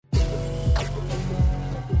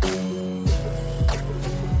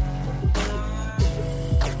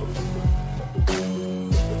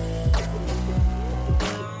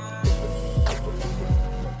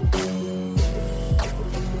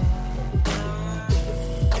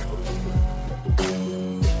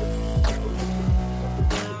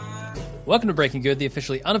Welcome to Breaking Good, the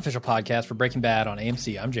officially unofficial podcast for Breaking Bad on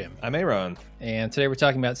AMC. I'm Jim. I'm Aaron. And today we're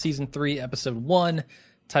talking about Season 3, Episode 1,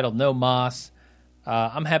 titled No Moss.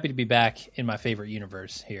 I'm happy to be back in my favorite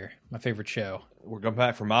universe here, my favorite show. We're going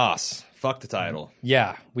back for Moss. Fuck the title.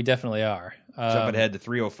 Yeah, we definitely are. Jumping ahead to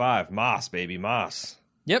 305. Moss, baby, Moss.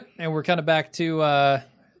 Yep, and we're kind of back to,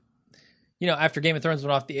 after Game of Thrones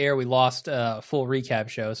went off the air, we lost a full recap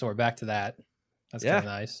show, so we're back to that. That's kind of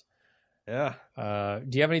nice. Yeah.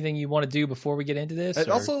 Do you have anything you want to do before we get into this? It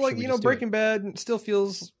also, Breaking Bad still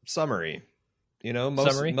feels summery.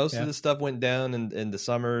 Most of the stuff went down in the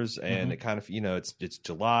summers, and it kind of, it's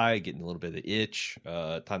July, getting a little bit of the itch.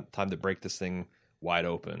 Time to break this thing wide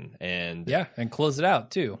open, and close it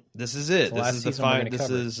out too. This is it. This is the fine. This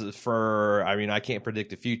cover. is for. I mean, I can't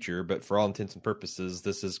predict the future, but for all intents and purposes,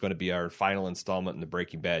 this is going to be our final installment in the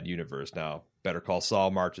Breaking Bad universe. Now, Better Call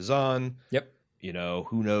Saul marches on. Yep.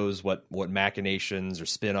 Who knows what machinations or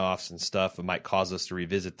spin-offs and stuff might cause us to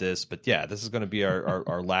revisit this. But yeah, this is going to be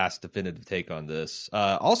our last definitive take on this.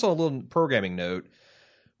 Also, a little programming note.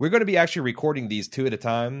 We're going to be actually recording these 2 at a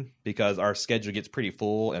time because our schedule gets pretty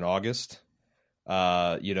full in August.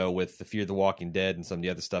 With the Fear the Walking Dead and some of the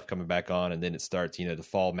other stuff coming back on. And then it starts, the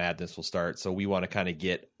fall madness will start. So we want to kind of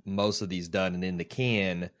get most of these done and in the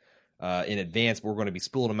can in advance, but we're going to be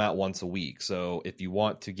spooling them out once a week. So if you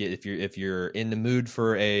want to if you're in the mood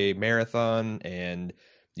for a marathon and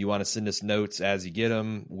you want to send us notes as you get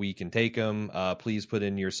them, we can take them. Please put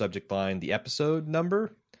in your subject line the episode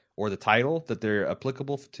number or the title that they're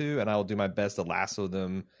applicable to, and I will do my best to lasso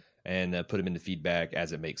them and put them into feedback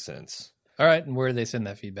as it makes sense. All right, and where do they send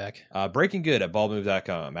that feedback? Breaking Good at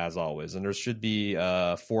baldmove.com, as always. And there should be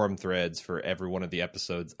forum threads for every one of the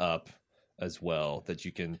episodes up as well that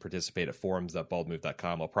you can participate at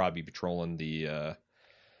forums.baldmove.com. I'll probably be patrolling the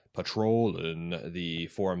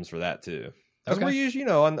forums for that too. Because we're usually,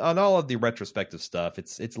 on all of the retrospective stuff,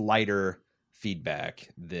 it's lighter feedback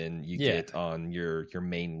than you get on your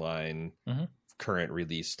mainline current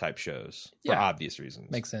release type shows for obvious reasons.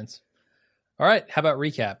 Makes sense. All right, how about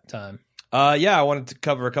recap time? I wanted to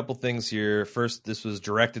cover a couple things here. First, this was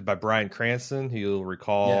directed by Bryan Cranston, who you'll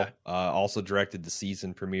recall also directed the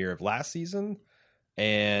season premiere of last season.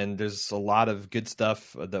 And there's a lot of good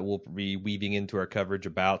stuff that we'll be weaving into our coverage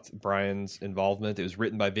about Bryan's involvement. It was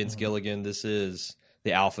written by Vince Gilligan. This is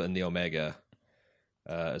the alpha and the omega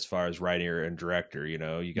as far as writer and director. You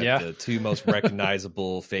got the two most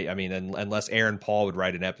recognizable unless Aaron Paul would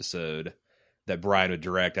write an episode that Bryan would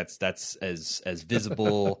direct, that's as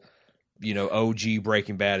visible OG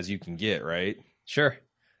Breaking Bad as you can get, right? Sure.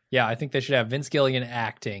 Yeah, I think they should have Vince Gilligan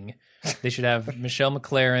acting. They should have Michelle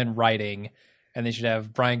MacLaren writing, and they should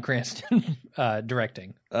have Bryan Cranston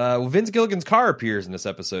directing. Vince Gilligan's car appears in this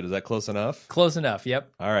episode. Is that close enough? Close enough,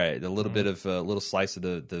 yep. All right, a little bit of a little slice of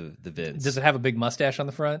the Vince. Does it have a big mustache on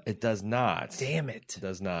the front? It does not. Damn it. It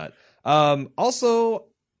does not. Also,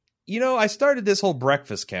 I started this whole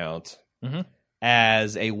breakfast count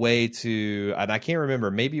as a way to, and I can't remember,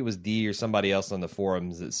 maybe it was D or somebody else on the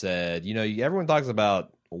forums that said, everyone talks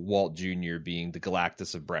about Walt Jr. being the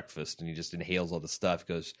Galactus of breakfast, and he just inhales all the stuff.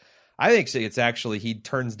 He goes, I think it's actually, he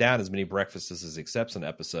turns down as many breakfasts as he accepts an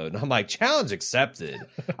episode. And I'm like, challenge accepted.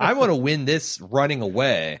 I want to win this running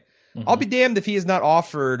away. I'll be damned if he is not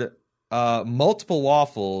offered multiple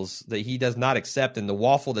waffles that he does not accept, and the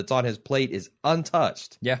waffle that's on his plate is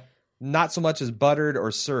untouched. Yeah. Not so much as buttered or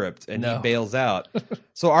syruped, and he bails out.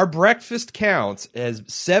 So our breakfast count as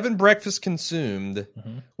 7 breakfasts consumed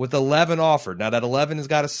with 11 offered. Now that 11 has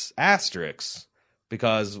got an asterisk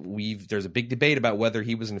because there's a big debate about whether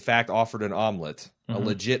he was in fact offered an omelet, a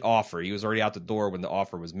legit offer. He was already out the door when the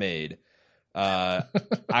offer was made.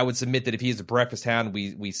 I would submit that if he's a breakfast hound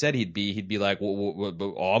we said he'd be like, what,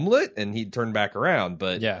 omelet? And he'd turn back around.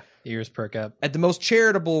 But yeah, ears perk up. At the most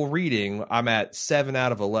charitable reading, I'm at 7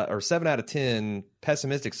 out of 11 or 7 out of 10.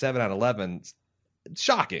 Pessimistic 7 out of 11. It's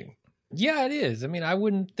shocking. Yeah, it is. I mean, I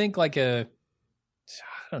wouldn't think like a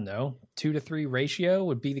 2 to 3 ratio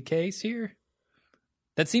would be the case here.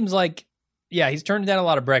 That seems like, he's turning down a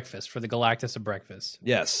lot of breakfast for the Galactus of breakfast.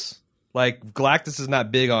 Yes. Like, Galactus is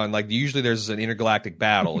not big on, usually there's an intergalactic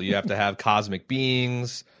battle. You have to have cosmic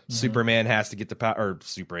beings. Superman has to get the power, or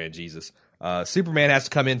Superman, Jesus. Superman has to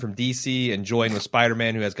come in from DC and join with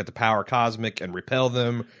Spider-Man, who has got the power cosmic, and repel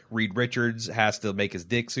them. Reed Richards has to make his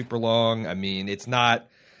dick super long. I mean, it's not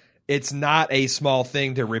a small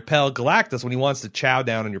thing to repel Galactus when he wants to chow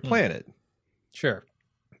down on your planet. Sure.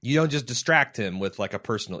 You don't just distract him with, a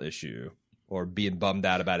personal issue or being bummed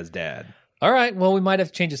out about his dad. All right. Well, we might have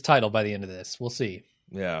to change his title by the end of this. We'll see.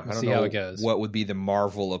 Yeah. We'll see how it goes. What would be the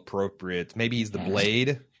Marvel appropriate? Maybe he's the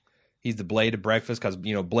Blade. He's the blade of breakfast because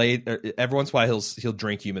Blade. Every once in a while he'll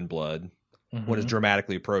drink human blood when it's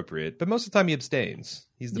dramatically appropriate, but most of the time he abstains.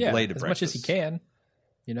 He's the blade of breakfast as much as he can.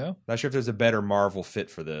 Not sure if there's a better Marvel fit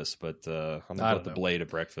for this, but I'm gonna go with the blade of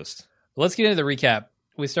breakfast. Let's get into the recap.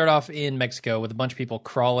 We start off in Mexico with a bunch of people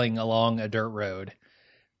crawling along a dirt road.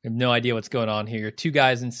 We have no idea what's going on here. 2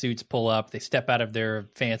 guys in suits pull up. They step out of their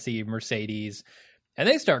fancy Mercedes, and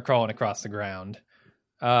they start crawling across the ground,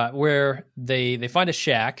 where they find a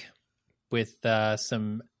shack with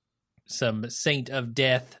some Saint of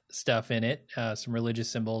Death stuff in it, some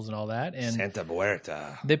religious symbols and all that. And Santa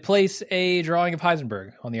Muerta. they place a drawing of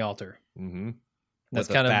Heisenberg on the altar. Mm-hmm. That's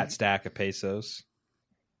with a fat stack of pesos.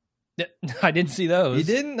 I didn't see those. You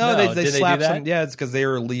didn't? No, they slapped do that? some. Yeah, it's because they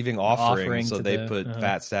were leaving offerings, so to they put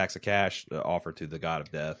fat stacks of cash to offer to the god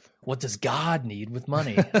of death. What does God need with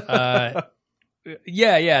money?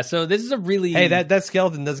 Yeah. So this is a really that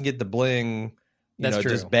skeleton doesn't get the bling. That's true.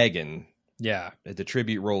 Just begging. Yeah, the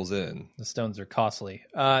tribute rolls in. The stones are costly.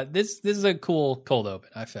 This is a cool cold open.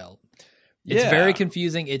 I felt it's very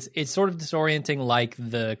confusing. It's sort of disorienting, like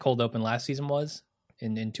the cold open last season was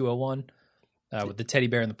in 201. With the teddy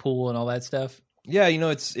bear in the pool and all that stuff. Yeah,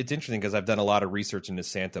 it's interesting because I've done a lot of research into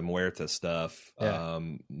Santa Muerta stuff,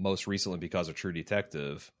 most recently because of True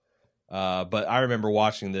Detective. But I remember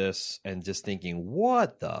watching this and just thinking,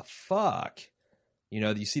 what the fuck?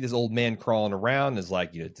 You see this old man crawling around. Is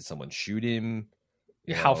like, did someone shoot him?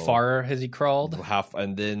 How far has he crawled?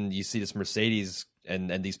 And then you see this Mercedes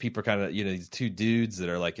and these people are kind of, these 2 dudes that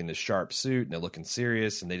are like in this sharp suit and they're looking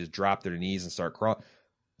serious and they just drop their knees and start crawling.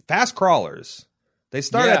 Fast crawlers. They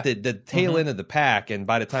start at the tail end of the pack, and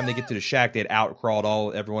by the time they get to the shack, they'd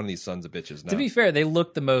out-crawled every one of these sons of bitches. To be fair, they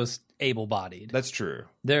look the most able-bodied. That's true.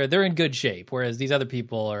 They're in good shape, whereas these other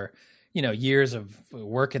people are, years of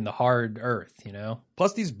working the hard earth,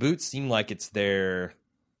 Plus, these boots seem like it's their,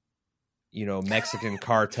 Mexican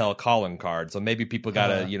cartel calling card. So maybe people got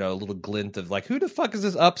a little glint of like, who the fuck is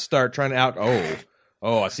this upstart trying to out?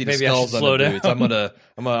 Oh, I see the skulls on the boots.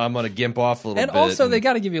 I'm gonna gimp off a little bit. And also, they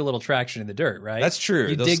got to give you a little traction in the dirt, right? That's true.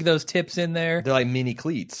 You dig those tips in there. They're like mini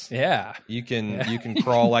cleats. Yeah, you can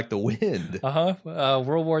crawl like the wind.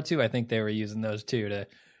 World War II, I think they were using those too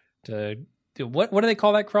to what do they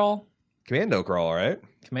call that crawl? Commando crawl, right?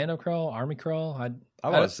 Commando crawl, army crawl. I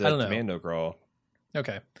always said commando crawl.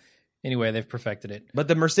 Okay. Anyway, they've perfected it. But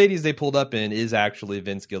the Mercedes they pulled up in is actually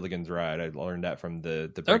Vince Gilligan's ride. I learned that from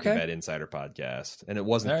the Breaking Bad Insider podcast. And it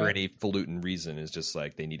wasn't for any falutin reason. It's just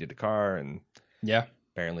like they needed a car, and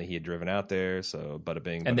apparently he had driven out there, so bada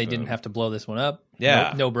bing, and they didn't have to blow this one up.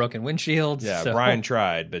 Yeah. No broken windshields. Yeah, so. Brian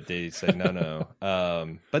tried, but they said no.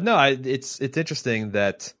 But no, it's interesting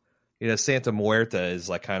that Santa Muerta is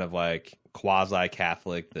like kind of like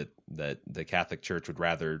quasi-Catholic that the Catholic Church would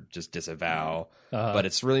rather just disavow. But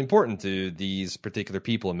it's really important to these particular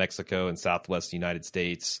people in Mexico and Southwest United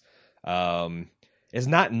States. It's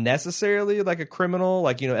not necessarily like a criminal,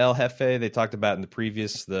 like, El Jefe they talked about in the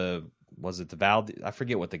previous, I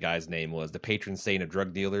forget what the guy's name was, the patron saint of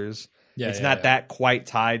drug dealers. Yeah, it's not that quite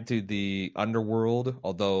tied to the underworld,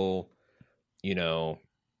 although,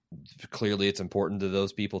 clearly it's important to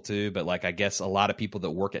those people too. But like, I guess a lot of people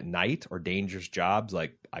that work at night or dangerous jobs,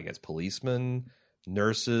 like I guess policemen,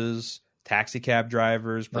 nurses, taxi cab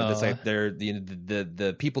drivers, like they're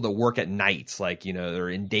the people that work at nights, like, they're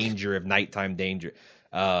in danger of nighttime danger.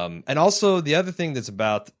 And also the other thing that's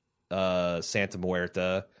about Santa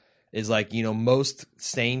Muerta is like, most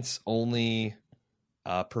saints only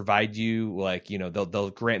provide you like, they'll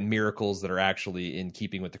grant miracles that are actually in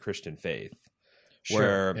keeping with the Christian faith.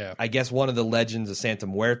 Where I guess one of the legends of Santa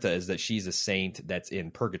Muerta is that she's a saint that's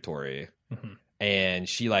in purgatory. Mm-hmm. And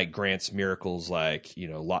she like grants miracles, like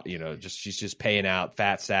she's just paying out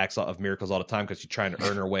fat sacks of miracles all the time because she's trying to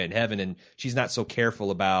earn her way in heaven, and she's not so careful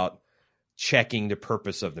about checking the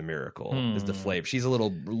purpose of the miracle. Is the flavor? She's a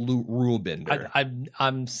little rule bender.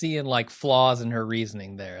 I'm seeing like flaws in her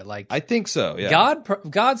reasoning there. Like I think so. Yeah,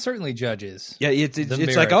 God certainly judges. Yeah, it's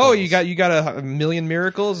like, oh, you got a million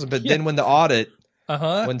miracles, but then when the audit,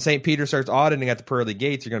 when St. Peter starts auditing at the pearly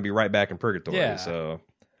gates, you're going to be right back in purgatory. Yeah. So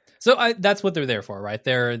that's what they're there for, right?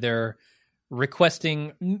 They're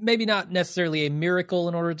requesting maybe not necessarily a miracle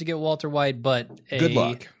in order to get Walter White, but good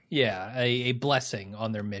luck. Yeah, a blessing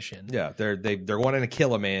on their mission. Yeah, they're wanting to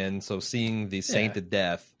kill a man, so seeing the Saint of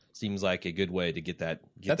Death seems like a good way to get that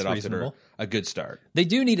That's off to reasonable. a good start. They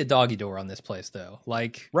do need a doggy door on this place, though.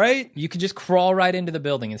 Like, Right? you could just crawl right into the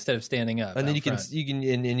building instead of standing up. And then out front.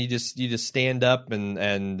 you just stand up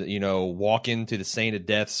and walk into the Saint of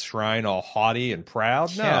Death's shrine all haughty and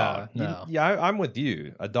proud. No, Yeah, I'm with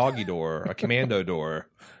you. A doggy door, a commando door,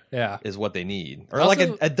 Yeah. is what they need, or Also-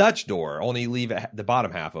 like a Dutch door, only leave the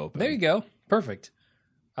bottom half open. There you go. Perfect.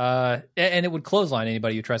 And it would clothesline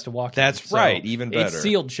anybody who tries to walk in. That's So right. Even better. It's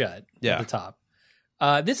sealed shut Yeah. at the top.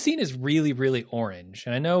 This scene is really, really orange.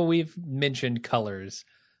 And I know we've mentioned colors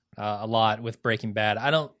a lot with Breaking Bad.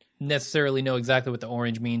 I don't necessarily know exactly what the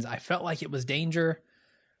orange means. I felt like it was danger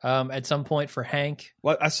at some point for Hank.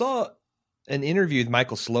 Well, I saw an interview with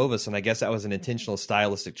Michael Slovis, and I guess that was an intentional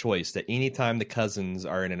stylistic choice. That anytime the cousins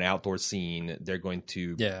are in an outdoor scene, they're going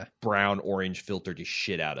to Yeah. brown orange filter the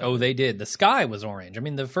shit out of Oh, it. they did. The sky was orange. I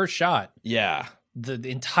mean, the first shot, Yeah, the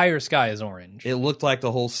entire sky is orange. it looked like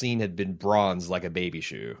the whole scene had been bronzed like a baby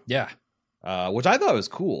shoe, Yeah. which I thought was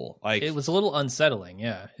cool. Like It was a little unsettling.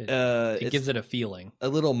 Yeah. It it's gives it a feeling. a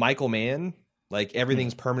little Michael Mann. Like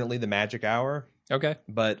everything's permanently the magic hour. Okay.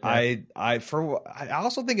 But Yeah. I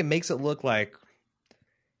also think it makes it look like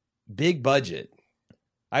big budget.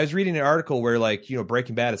 I was reading an article where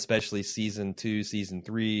Breaking Bad, especially season 2, season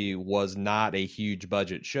 3, was not a huge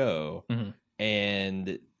budget show, Mhm.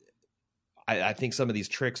 and I think some of these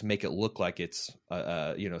tricks make it look like it's some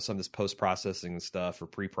of this post processing stuff or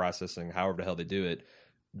pre processing, however the hell they do it,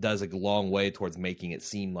 does a long way towards making it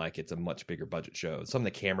seem like it's a much bigger budget show. Some of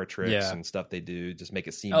the camera tricks Yeah. and stuff they do just make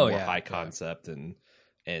it seem Oh, more yeah, high yeah. concept and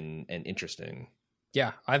interesting.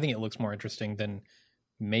 Yeah, I think it looks more interesting than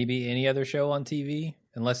maybe any other show on TV,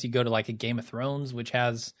 unless you go to like a Game of Thrones, which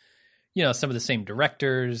has, some of the same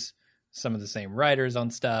directors, some of the same writers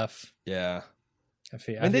on stuff. Yeah. I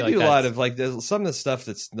feel And they like do a lot that's- of there's some of the stuff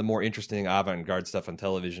that's the more interesting avant-garde stuff on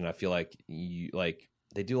television. I feel like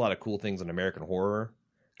they do a lot of cool things in American Horror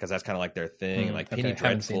because that's kind of like their thing. And okay, Penny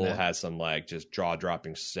haven't seen Dreadful that. has some just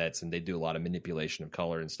jaw-dropping sets, and they do a lot of manipulation of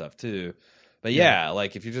color and stuff too. But yeah,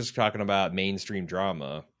 if you're just talking about mainstream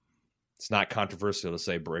drama, it's not controversial to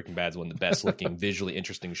say Breaking Bad's one of the best looking, visually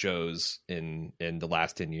interesting shows in the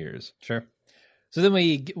last 10 years. Sure. So then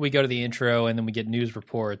we go to the intro, and then we get news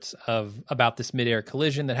reports about this midair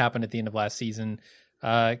collision that happened at the end of last season,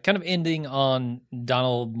 kind of ending on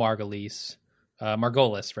Donald Margolis,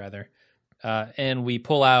 rather. And we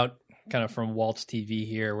pull out kind of from Walt's TV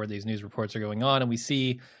here where these news reports are going on, and we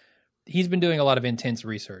see he's been doing a lot of intense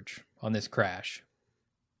research on this crash.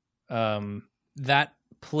 That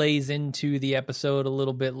plays into the episode a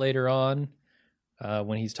little bit later on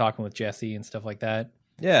when he's talking with Jesse and stuff like that.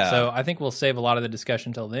 Yeah. So I think we'll save a lot of the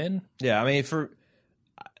discussion till then. Yeah, I mean,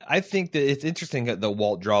 I think that it's interesting that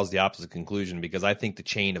Walt draws the opposite conclusion, because I think the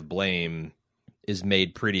chain of blame is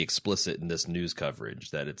made pretty explicit in this news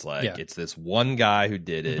coverage, that it's it's this one guy who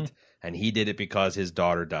did it, and he did it because his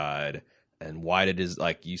daughter died, and why did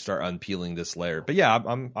you start unpeeling this layer. But yeah,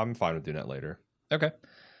 I'm fine with doing that later. Okay.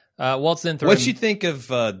 Walt's then throwing What'd you think of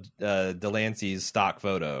Delancey's stock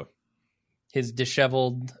photo? his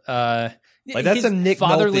disheveled, That's his a Nick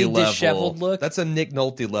fatherly Nolte level. disheveled look. That's a Nick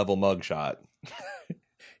Nolte level mugshot.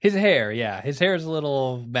 His hair, yeah, his hair is a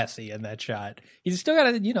little messy in that shot. He's still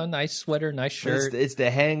got a nice sweater, nice shirt. It's the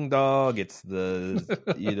hang dog. It's the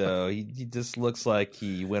he just looks like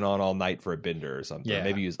he went on all night for a bender or something. Yeah.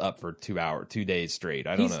 Maybe he was up for 2 days straight.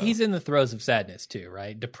 I don't know. He's in the throes of sadness too,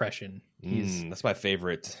 right? Depression. He's That's my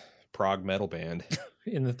favorite prog metal band.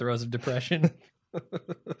 in the throes of depression.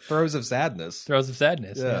 Throes of Sadness. Throes of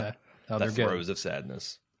sadness. Yeah. Yeah. Oh, The they're good. throes of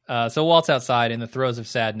sadness. So Walt's outside in the throes of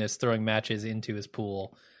sadness, throwing matches into his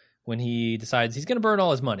pool when he decides he's going to burn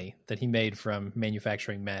all his money that he made from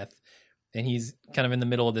manufacturing meth. And he's kind of in the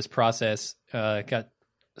middle of this process, got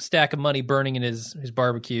a stack of money burning in his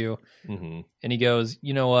barbecue. Mm-hmm. And he goes,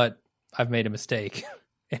 you know what? I've made a mistake.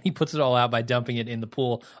 And he puts it all out by dumping it in the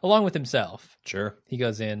pool along with himself. Sure. He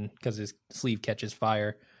goes in because his sleeve catches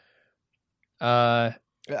fire. I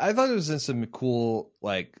thought it was in some cool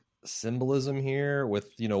symbolism here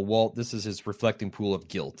with Walt. This is his reflecting pool of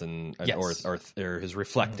guilt and Yes. or his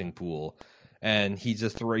reflecting pool, and he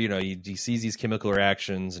just he sees these chemical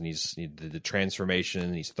reactions and the transformation,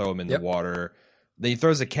 and he's throwing them in the water. Then he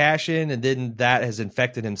throws the cash in, and then that has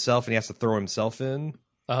infected himself, and he has to throw himself in,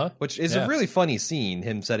 which is a really funny scene,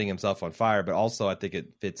 him setting himself on fire. But also, I think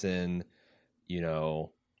it fits in,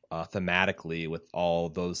 thematically with all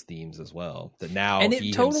those themes as well. That now And it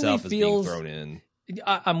he totally himself is being feels- thrown in.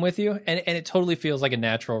 I'm with you, and it totally feels like a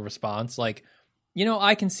natural response. I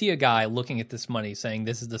can see a guy looking at this money saying,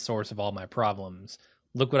 this is the source of all my problems.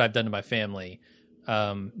 Look what I've done to my family.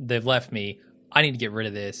 They've left me. I need to get rid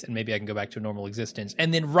of this and maybe I can go back to a normal existence.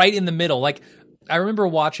 And then right in the middle, like I remember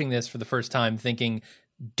watching this for the first time thinking,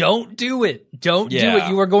 don't do it. Don't do it.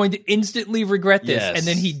 You are going to instantly regret this. Yes. And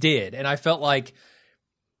then he did. And I felt like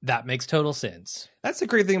that makes total sense. That's the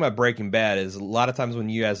great thing about Breaking Bad is a lot of times when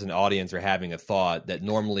you as an audience are having a thought that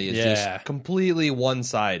normally is just completely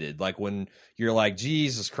one-sided. Like when you're like,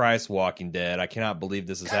 Jesus Christ, Walking Dead, I cannot believe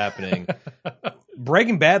this is happening.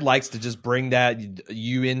 Breaking Bad likes to just bring that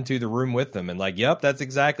you into the room with them and like, yep, that's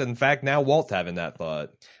exactly. In fact, now Walt's having that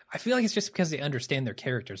thought. I feel like it's just because they understand their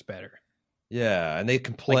characters better. Yeah, and they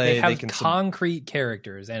can play. Like they have concrete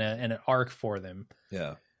characters and an arc for them.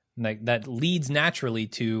 Yeah, like that leads naturally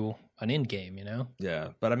to an end game. You know. Yeah,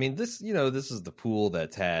 but I mean, this is the pool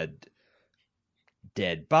that's had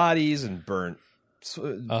dead bodies and burnt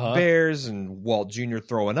bears and Walt Jr.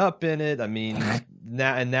 throwing up in it. I mean,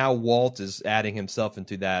 now Walt is adding himself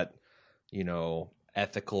into that,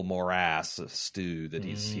 ethical morass of stew that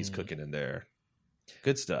he's cooking in there.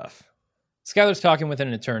 Good stuff. Skyler's talking with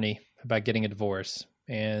an attorney about getting a divorce,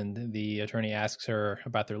 and the attorney asks her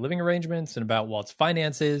about their living arrangements and about Walt's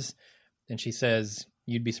finances, and she says,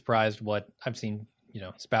 "You'd be surprised what I've seen,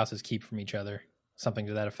 spouses keep from each other." Something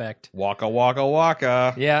to that effect. Waka waka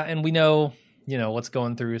waka. Yeah, and we know, what's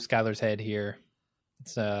going through Skyler's head here.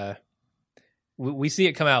 It's we see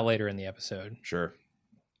it come out later in the episode. Sure.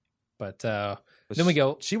 But then we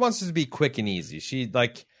go. She wants it to be quick and easy. She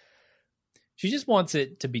just wants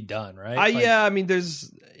it to be done, right? I mean,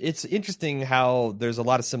 it's interesting how there's a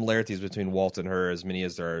lot of similarities between Walt and her, as many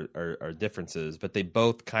as there are differences, but they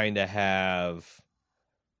both kind of have.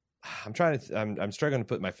 I'm struggling to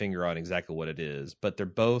put my finger on exactly what it is, but they're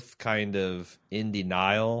both kind of in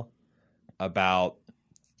denial about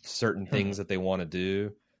certain things that they want to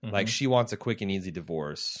do. Mm-hmm. Like she wants a quick and easy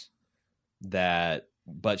divorce,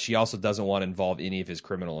 but she also doesn't want to involve any of his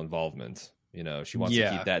criminal involvement. She wants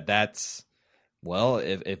to keep that. That's. Well,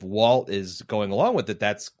 if Walt is going along with it,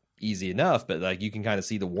 that's easy enough. But like you can kind of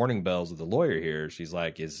see the warning bells of the lawyer here. She's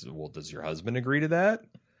like, does your husband agree to that?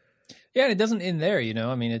 Yeah, and it doesn't end there,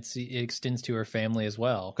 I mean, it extends to her family as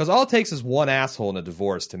well. Because all it takes is one asshole in a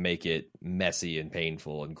divorce to make it messy and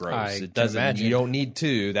painful and gross. It doesn't. Imagine. You don't need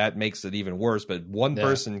two. That makes it even worse. But one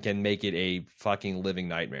person can make it a fucking living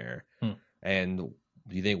nightmare. And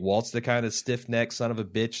do you think Walt's the kind of stiff-necked son of a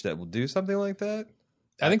bitch that will do something like that?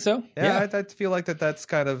 I think so. Yeah. I feel like that's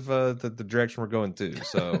kind of the direction we're going to.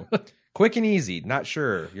 So quick and easy. Not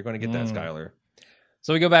sure you're going to get that, Skyler.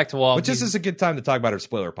 So we go back to Walt. Which is a good time to talk about our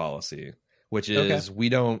spoiler policy, which is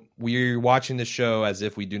we're watching the show as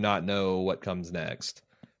if we do not know what comes next.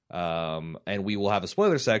 And we will have a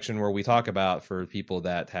spoiler section where we talk about, for people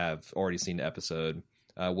that have already seen the episode,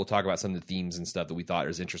 we'll talk about some of the themes and stuff that we thought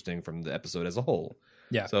was interesting from the episode as a whole.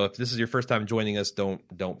 Yeah. So if this is your first time joining us,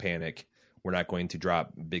 don't panic. We're not going to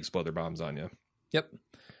drop big spoiler bombs on you. Yep.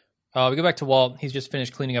 We go back to Walt. He's just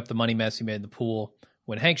finished cleaning up the money mess he made in the pool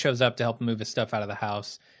when Hank shows up to help him move his stuff out of the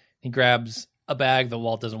house. He grabs a bag that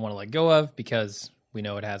Walt doesn't want to let go of because we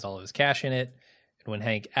know it has all of his cash in it. And when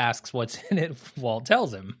Hank asks what's in it, Walt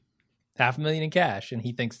tells him $500,000 in cash, and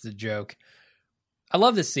he thinks it's a joke. I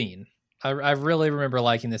love this scene. I really remember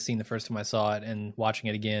liking this scene the first time I saw it, and watching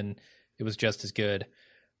it again, it was just as good.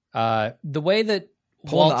 The way that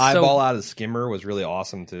pulling the eyeball out of the skimmer was really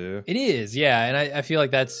awesome too. It is, yeah, and I feel like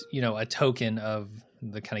that's a token of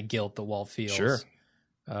the kind of guilt that Walt feels. Sure.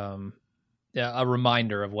 A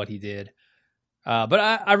reminder of what he did. But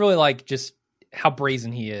I really like just how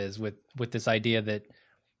brazen he is with this idea that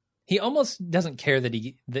he almost doesn't care that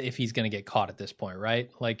if he's going to get caught at this point, right?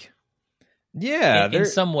 Like, yeah, in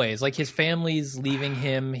some ways, like his family's leaving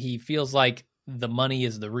him. He feels like the money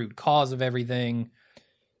is the root cause of everything.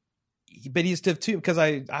 But he's stiff too, because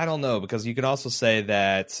I don't know, because you could also say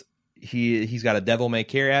that he's got a devil may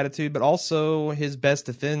care attitude, but also his best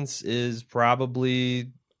defense is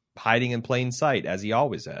probably hiding in plain sight, as he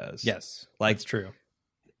always has. Yes, like that's true.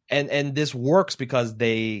 And this works because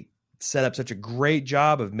they set up such a great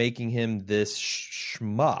job of making him this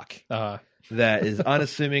schmuck that is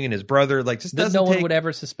unassuming, and his brother just doesn't. No one would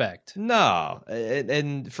ever suspect. No,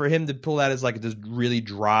 and for him to pull that as like this really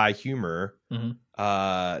dry humor. Mm-hmm.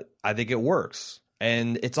 I think it works.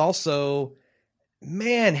 And it's also,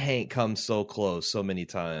 man, Hank comes so close so many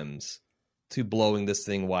times to blowing this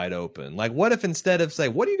thing wide open. Like, what if instead of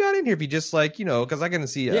saying, what do you got in here? If you just because I can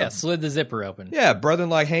see slid the zipper open. Yeah,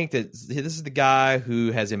 brother-in-law Hank, this is the guy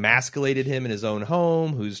who has emasculated him in his own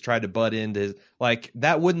home, who's tried to butt into his,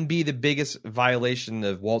 that wouldn't be the biggest violation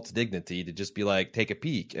of Walt's dignity to just be like, take a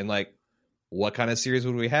peek. And what kind of series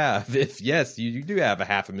would we have if, yes, you do have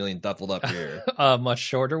 $500,000 duffled up here? A much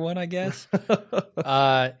shorter one, I guess.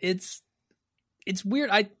 it's weird.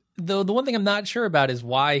 The one thing I'm not sure about is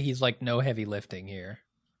why he's like no heavy lifting here.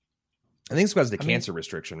 I think it's because of the cancer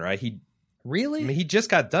restriction, right? Really? I mean, he just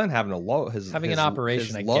got done having an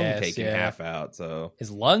operation, his lung I guess, taken half out. So his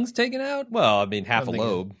lungs taken out? Well, I mean, half a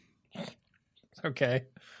lobe. Okay.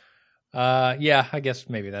 Yeah, I guess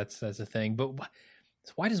maybe that's a thing. But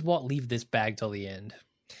why does Walt leave this bag till the end?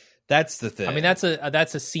 That's the thing. I mean, that's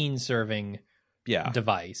a scene serving yeah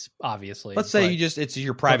device, obviously. Let's say it's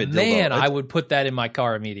your private dildo. Man, I would put that in my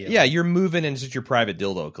car immediately. Yeah, you're moving into your private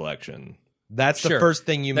dildo collection. That's the first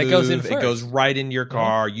thing you move. It goes right into your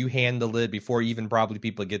car. You handle it before even probably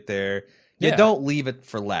people get there. You don't leave it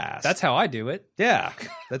for last. That's how I do it. Yeah.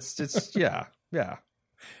 Yeah.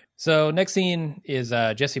 So next scene is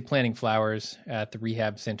Jesse planting flowers at the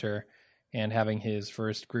rehab center and having his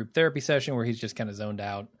first group therapy session where he's just kind of zoned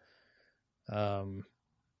out.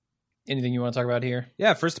 Anything you want to talk about here?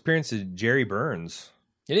 Yeah, first appearance of Jerry Burns.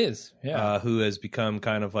 It is, yeah. Who has become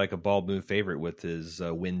kind of like a Bald Move favorite with his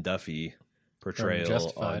Win Duffy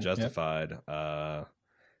portrayal on Justified. Yep.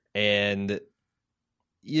 And,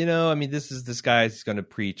 I mean, this guy's going to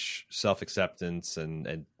preach self-acceptance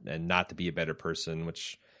and not to be a better person,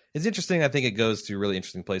 which is interesting. I think it goes to really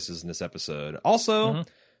interesting places in this episode. Also,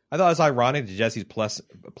 I thought it was ironic that Jesse's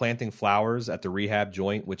planting flowers at the rehab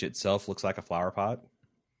joint, which itself looks like a flower pot.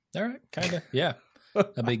 All right, kind of, yeah.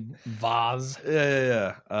 A big vase.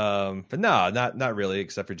 Yeah. But no, not really,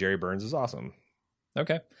 except for Jerry Burns is awesome.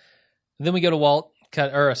 Okay. Then we go to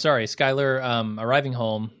Skyler arriving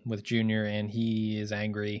home with Junior, and he is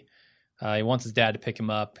angry. He wants his dad to pick him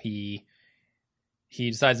up. He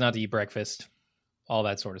decides not to eat breakfast, all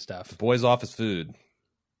that sort of stuff. The boy's off his food.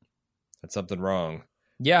 That's something wrong.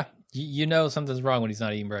 Yeah, you know something's wrong when he's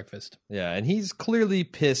not eating breakfast. Yeah, and he's clearly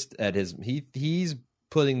pissed at he's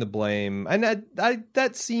putting the blame, and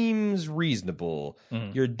that seems reasonable.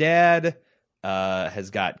 Mm-hmm. Your dad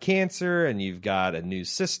has got cancer, and you've got a new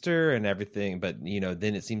sister and everything, but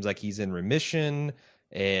then it seems like he's in remission,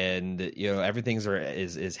 and everything's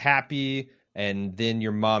is happy, and then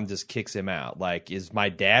your mom just kicks him out. Like, is my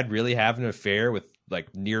dad really having an affair with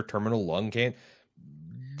like near terminal lung cancer?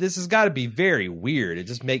 This has got to be very weird. It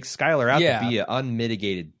just makes Skyler out to be an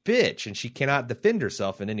unmitigated bitch, and she cannot defend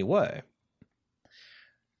herself in any way.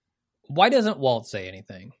 Why doesn't Walt say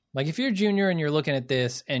anything? Like, if you're Junior and you're looking at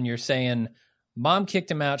this and you're saying, Mom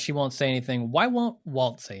kicked him out, she won't say anything, why won't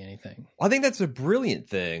Walt say anything? I think that's a brilliant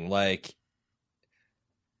thing. Like,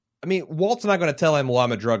 I mean, Walt's not going to tell him, well,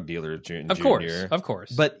 I'm a drug dealer, Junior. Of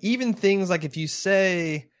course. But even things like if you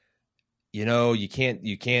say, you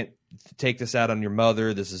can't take this out on your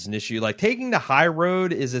mother, this is an issue. Like, taking the high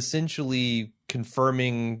road is essentially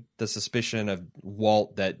confirming the suspicion of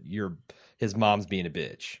Walt that his mom's being a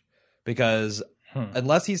bitch. Because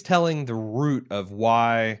unless he's telling the root of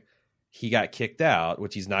why he got kicked out,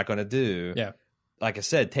 which he's not going to do, like I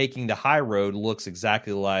said, taking the high road looks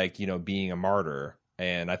exactly like, being a martyr.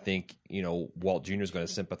 And I think, Walt Jr. is going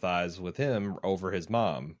to sympathize with him over his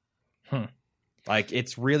mom. Like,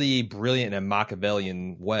 it's really brilliant in a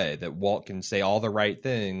Machiavellian way that Walt can say all the right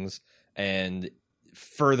things and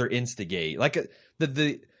further instigate. Like,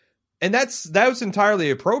 and that was entirely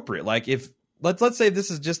appropriate. Like, if let's say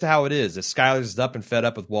this is just how it is. If Skyler's up and fed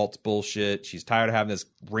up with Walt's bullshit, she's tired of having this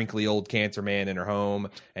wrinkly old cancer man in her home,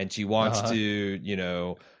 and she wants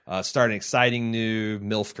to, start an exciting new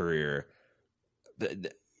MILF career.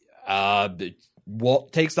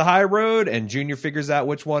 Walt takes the high road, and Junior figures out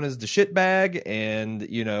which one is the shit bag, and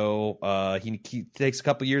he takes a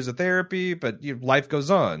couple years of therapy, but life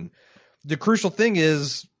goes on. The crucial thing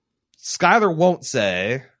is Skyler won't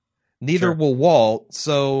say, neither will Walt,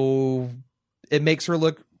 so it makes her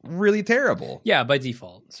look really terrible. Yeah, by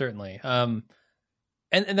default, certainly. And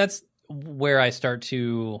that's where I start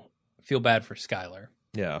to feel bad for Skyler.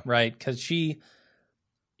 Yeah. Right? Because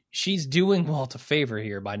she's doing Walt a favor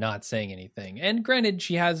here by not saying anything. And granted,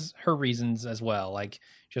 she has her reasons as well. Like,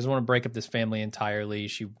 she doesn't want to break up this family entirely.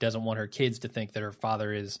 She doesn't want her kids to think that their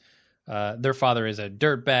father is a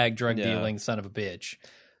dirtbag, drug dealing son of a bitch.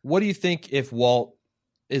 What do you think if Walt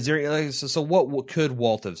is there? So what could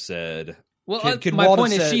Walt have said? Well, my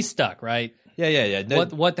point is she's stuck, right? Yeah. No,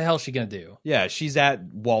 what the hell is she gonna do? Yeah, she's at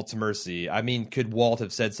Walt's mercy. I mean, could Walt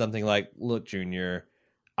have said something like, "Look, Junior,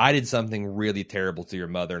 I did something really terrible to your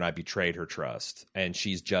mother, and I betrayed her trust, and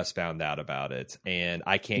she's just found out about it, and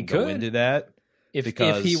I can't go into that." If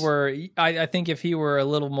he were, I think if he were a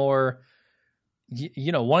little more,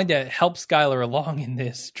 wanting to help Skylar along in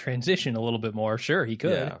this transition a little bit more. Sure, he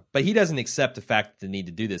could. Yeah, but he doesn't accept the fact that they need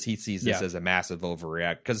to do this. He sees this as a massive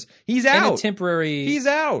overreact because he's And out. He's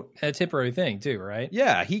out. A temporary thing too, right?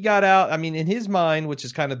 Yeah, he got out. I mean, in his mind, which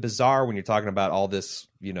is kind of bizarre when you're talking about all this,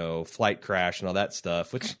 flight crash and all that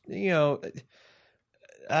stuff, which,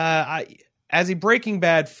 as a Breaking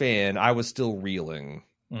Bad fan, I was still reeling.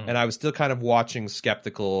 And I was still kind of watching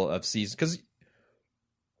skeptical of season because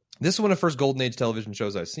this is one of the first Golden Age television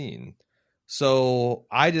shows I've seen. So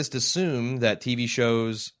I just assume that TV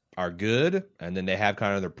shows are good and then they have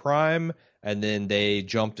kind of their prime and then they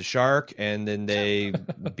jump the shark and then they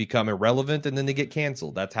become irrelevant and then they get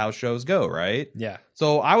canceled. That's how shows go, right? Yeah.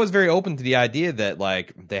 So I was very open to the idea that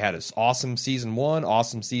like they had this awesome season 1,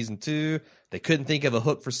 awesome season 2. They couldn't think of a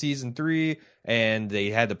hook for season 3 and they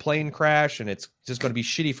had the plane crash and it's just going to be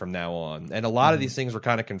shitty from now on. And a lot of these things were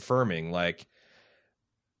kind of confirming. Like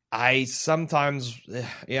I sometimes,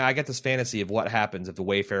 I get this fantasy of what happens if the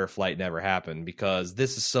Wayfarer flight never happened because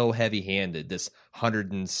this is so heavy handed. This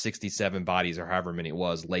 167 bodies or however many it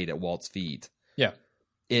was laid at Walt's feet. Yeah.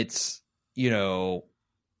 It's, if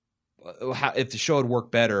the show had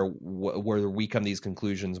worked better, where we come to these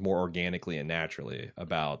conclusions more organically and naturally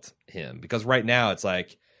about him. Because right now it's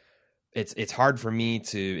like, it's hard for me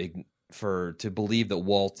to believe that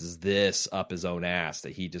Walt is this up his own ass,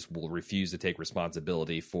 that he just will refuse to take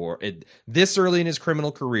responsibility for it this early in his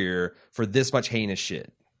criminal career for this much heinous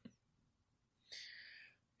shit.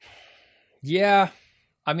 Yeah.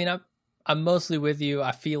 I mean, I'm mostly with you.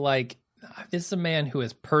 I feel like this is a man who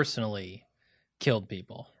has personally killed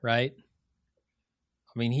people, right?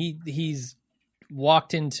 I mean, he's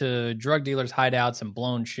walked into drug dealers' hideouts and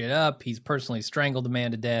blown shit up. He's personally strangled a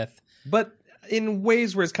man to death. But in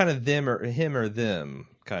ways where it's kind of them or him or them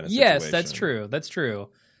kind of situation. Yes, that's true. That's true.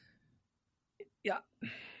 Yeah.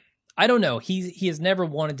 I don't know. He has never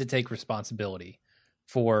wanted to take responsibility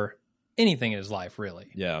for anything in his life, really.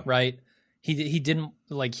 Yeah. Right? He didn't,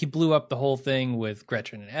 like, he blew up the whole thing with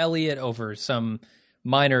Gretchen and Elliot over some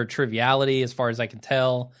minor triviality, as far as I can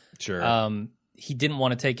tell. Sure. He didn't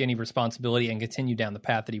want to take any responsibility and continue down the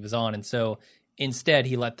path that he was on. And so instead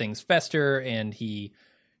he let things fester and he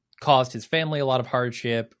caused his family a lot of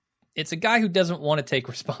hardship. It's a guy who doesn't want to take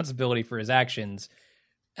responsibility for his actions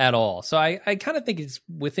at all. So I kind of think it's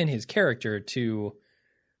within his character to,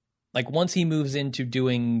 like, once he moves into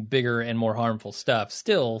doing bigger and more harmful stuff,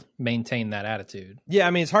 still maintain that attitude. Yeah,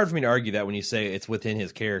 I mean, it's hard for me to argue that when you say it's within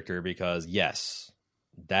his character because, yes,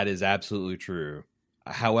 that is absolutely true.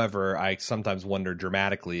 However, I sometimes wonder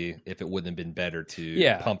dramatically if it wouldn't have been better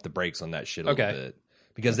to pump the brakes on that shit a little bit.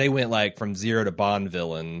 Because they went, like, from zero to Bond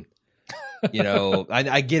villain.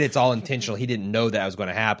 I get it's all intentional. He didn't know that was going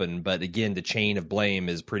to happen. But, again, the chain of blame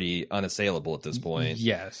is pretty unassailable at this point.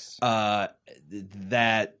 Yes.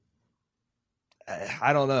 That...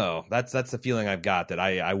 I don't know. That's the feeling I've got, that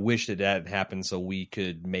I wish that hadn't happened so we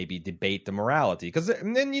could maybe debate the morality. Because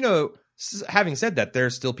then, having said that,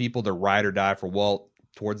 there's still people that ride or die for Walt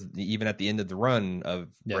even at the end of the run of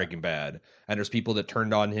Breaking Bad. And there's people that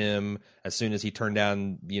turned on him as soon as he turned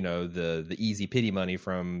down, the easy pity money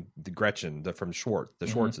from the Gretchen, from Schwartz, the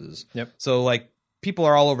Schwartzes. Yep. So, like, people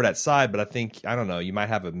are all over that side, but I think, I don't know, you might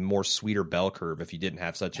have a more sweeter bell curve if you didn't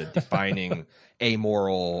have such a defining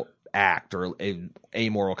amoral act or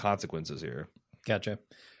amoral consequences here. Gotcha.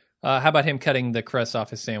 How about him cutting the crust off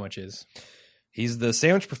his sandwiches? He's the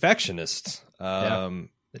sandwich perfectionist. No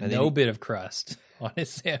bit of crust on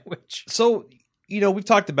his sandwich. So, we've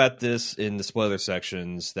talked about this in the spoiler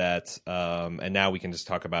sections that, and now we can just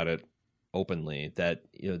talk about it openly, that,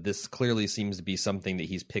 this clearly seems to be something that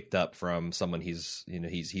he's picked up from someone he's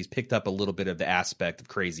picked up a little bit of the aspect of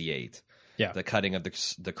Crazy 8. Yeah. The cutting of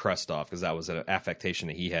the crust off, because that was an affectation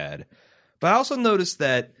that he had. But I also noticed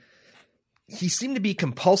that he seemed to be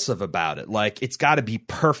compulsive about it. Like, it's got to be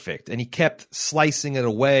perfect. And he kept slicing it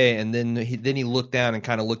away. And then he looked down and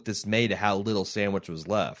kind of looked dismayed at how little sandwich was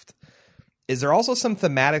left. Is there also some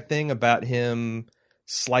thematic thing about him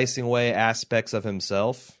slicing away aspects of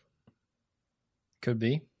himself? Could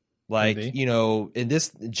be. Like, in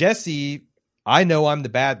this, Jesse, I know I'm the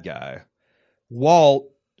bad guy. Walt,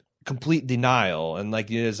 complete denial. And like,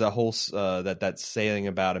 there's a whole that saying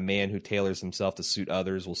about a man who tailors himself to suit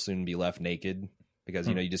others will soon be left naked, because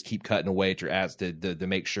you just keep cutting away at your ass to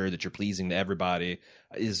make sure that you're pleasing to everybody.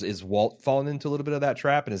 Is Walt falling into a little bit of that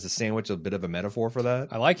trap, and is the sandwich a bit of a metaphor for that?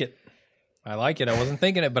 I like it. I wasn't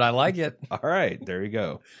thinking it, but I like it. All right, there you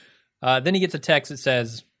go. Then he gets a text that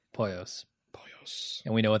says Pollos. Gross.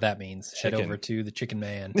 And we know what that means. Chicken. Head over to the Chicken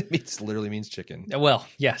Man. It literally means chicken. Well,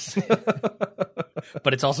 yes.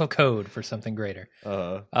 But it's also code for something greater.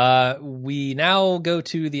 We now go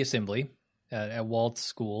to the assembly at Walt's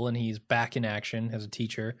school, and he's back in action as a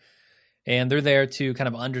teacher. And they're there to kind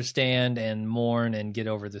of understand and mourn and get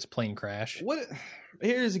over this plane crash.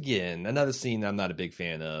 Here's again another scene I'm not a big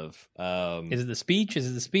fan of. Is it the speech? Is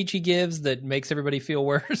it the speech he gives that makes everybody feel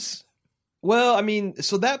worse? Well, I mean,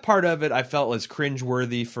 so that part of it I felt was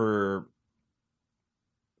cringeworthy for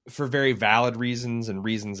very valid reasons and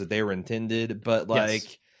reasons that they were intended, but like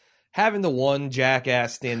Yes. having the one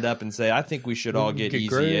jackass stand up and say, "I think we should all get easy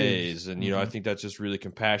grades." A's," and I think that's just really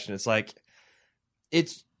compassionate. It's like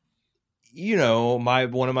it's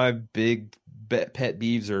one of my big pet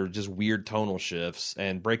peeves are just weird tonal shifts,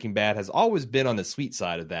 and Breaking Bad has always been on the sweet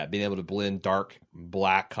side of that, being able to blend dark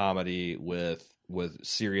black comedy with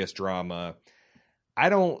serious drama. I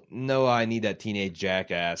don't know I need that teenage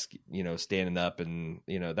jackass, standing up and,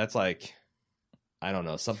 that's like, I don't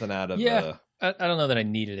know, something out of Yeah, I don't know that I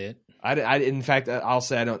needed it. in fact, I'll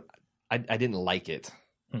say I didn't like it.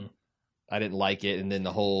 I didn't like it. And then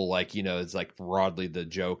the whole, it's like broadly the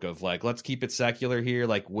joke of like, let's keep it secular here.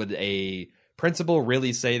 Like, would a principal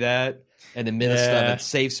really say that in the midst of a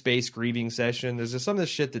safe space grieving session? There's just some of the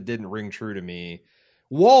shit that didn't ring true to me.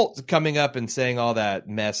 Walt coming up and saying all that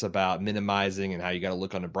mess about minimizing and how you got to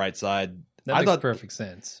look on the bright side. That makes perfect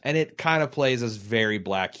sense. And it kind of plays as very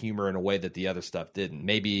black humor in a way that the other stuff didn't.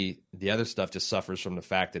 Maybe the other stuff just suffers from the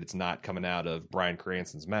fact that it's not coming out of Bryan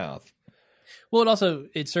Cranston's mouth. Well,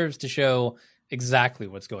 it serves to show exactly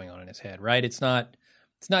what's going on in his head, right? It's not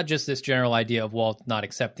just this general idea of Walt not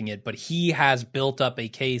accepting it, but he has built up a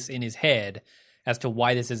case in his head as to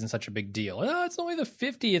why this isn't such a big deal. Oh, it's only the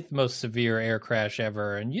 50th most severe air crash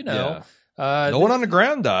ever, and no one on the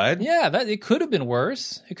ground died. Yeah, it could have been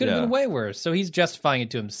worse. It could have been way worse. So he's justifying it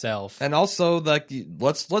to himself. And also, like,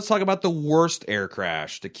 let's talk about the worst air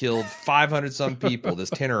crash that killed 500 some people. This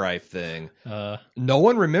Tenerife thing. No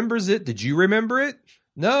one remembers it. Did you remember it?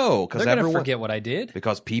 No, because they're gonna forget what I did.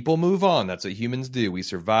 Because people move on. That's what humans do. We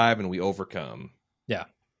survive and we overcome. Yeah.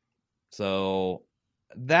 So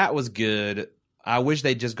that was good. I wish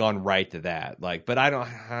they'd just gone right to that. But I don't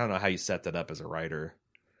know how you set that up as a writer.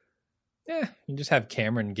 Yeah, you just have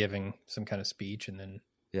Cameron giving some kind of speech, and then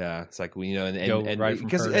it's like go right from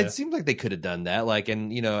because her it seems like they could have done that.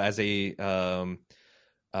 As a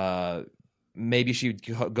maybe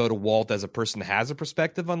she'd go to Walt as a person that has a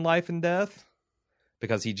perspective on life and death,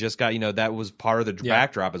 because he just got that was part of the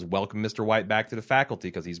backdrop is welcome Mr. White back to the faculty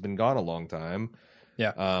because he's been gone a long time.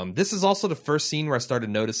 Yeah. This is also the first scene where I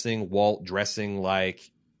started noticing Walt dressing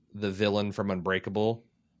like the villain from Unbreakable.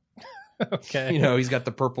 Okay. He's got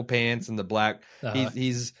the purple pants and the black.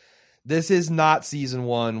 This is not season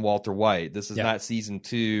 1 Walter White. This is not season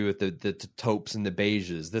 2 the taupes and the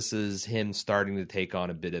beiges. This is him starting to take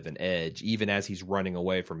on a bit of an edge, even as he's running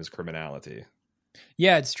away from his criminality.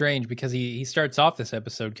 Yeah, it's strange because he starts off this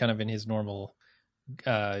episode kind of in his normal,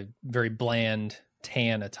 very bland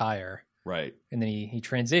tan attire. Right. And then he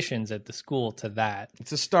transitions at the school to that.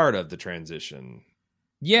 It's the start of the transition.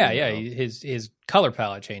 Yeah, his color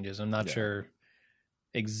palette changes. I'm not sure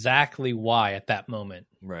exactly why at that moment.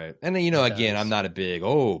 Right. And again, I'm not a big,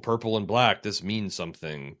 purple and black, this means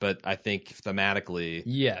something. But I think thematically,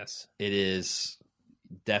 yes, it is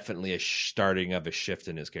definitely a starting of a shift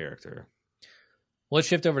in his character. Well, let's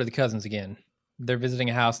shift over to the cousins again. They're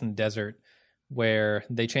visiting a house in the desert where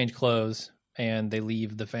they change clothes and they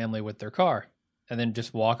leave the family with their car and then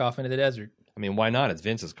just walk off into the desert. I mean, why not? It's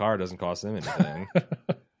Vince's car. It doesn't cost them anything.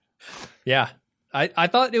 Yeah. I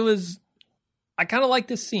thought it was... I kind of like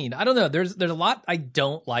this scene. I don't know. There's a lot I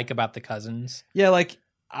don't like about the cousins. Yeah,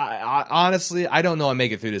 I honestly, I don't know I'll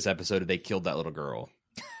make it through this episode if they killed that little girl.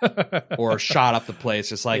 Or shot up the place.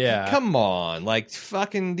 Just come on.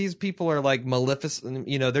 Fucking these people are maleficent.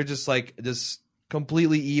 They're just this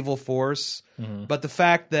completely evil force. Mm-hmm. But the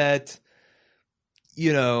fact that,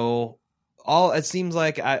 it seems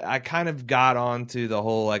like I kind of got onto the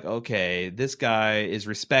whole okay, this guy is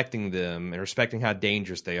respecting them and respecting how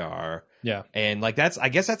dangerous they are. Yeah. And I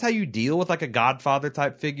guess that's how you deal with a godfather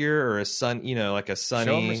type figure or a son, a sonny.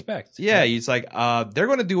 Show them respect. Yeah, it's they're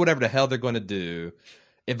going to do whatever the hell they're going to do.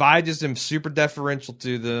 If I just am super deferential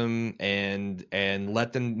to them and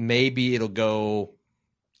let them, maybe it'll go.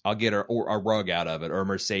 I'll get a rug out of it or a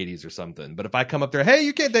Mercedes or something. But if I come up there, hey,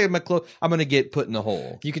 you can't take my clothes, I'm going to get put in the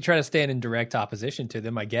hole. You could try to stand in direct opposition to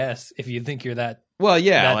them, I guess, if you think you're that. Well,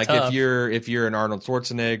 yeah, that tough. if you're an Arnold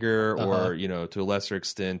Schwarzenegger or to a lesser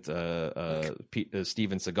extent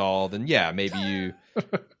Steven Seagal, then yeah, maybe you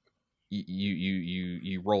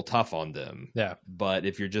you roll tough on them. Yeah. But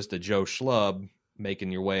if you're just a Joe Schlub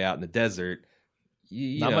making your way out in the desert,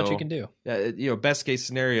 Not much you can do. Best case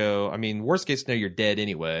scenario, I mean, worst case scenario, you're dead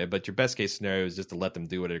anyway, but your best case scenario is just to let them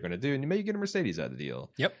do what they're going to do, and you maybe get a Mercedes out of the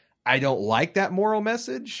deal. Yep. I don't like that moral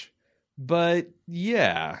message, but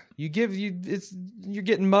yeah, you're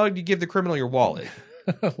getting mugged, you give the criminal your wallet.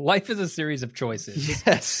 Life is a series of choices.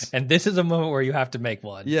 Yes. And this is a moment where you have to make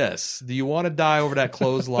one. Yes. Do you want to die over that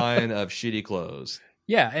clothesline of shitty clothes?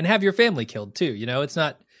 Yeah, and have your family killed too. It's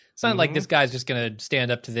not like this guy's just going to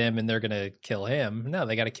stand up to them and they're going to kill him. No,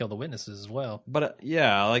 they got to kill the witnesses as well. But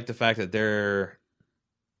I like the fact that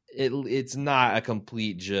it's not a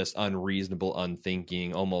complete, just unreasonable,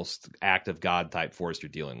 unthinking, almost act of God type force you're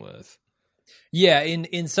dealing with. Yeah,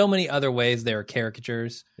 in so many other ways, there are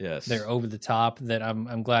caricatures. Yes, they're over the top. That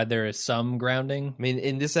I'm glad there is some grounding. I mean,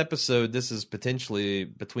 in this episode, this is potentially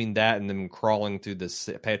between that and them crawling through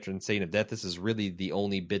the patron saint of death. This is really the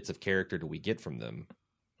only bits of character that we get from them.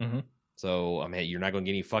 Mm-hmm. So, I mean, you're not going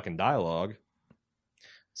to get any fucking dialogue.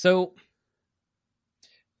 So,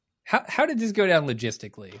 how did this go down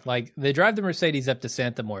logistically? Like, they drive the Mercedes up to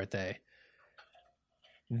Santa Muerte.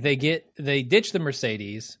 They ditch the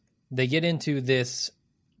Mercedes. They get into this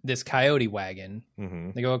coyote wagon.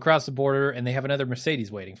 Mm-hmm. They go across the border, and they have another Mercedes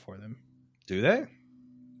waiting for them. Do they?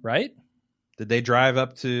 Right? Did they drive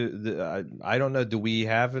up to the? I don't know. Do we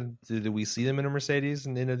see them in a Mercedes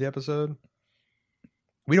in the end of the episode?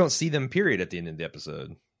 We don't see them. Period. At the end of the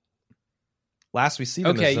episode, last we see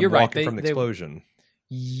them is them walking from the explosion.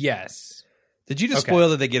 Yes. Did you just spoil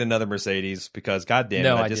that they get another Mercedes? Because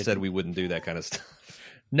goddamn, I just said we wouldn't do that kind of stuff.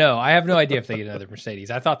 No, I have no idea if they get another Mercedes.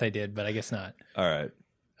 I thought they did, but I guess not. All right.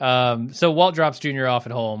 So Walt drops Junior off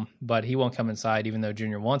at home, but he won't come inside, even though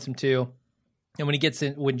Junior wants him to. And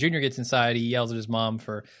when Junior gets inside, he yells at his mom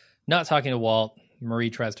for not talking to Walt. Marie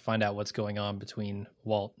tries to find out what's going on between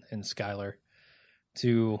Walt and Skyler,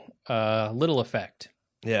 to little effect.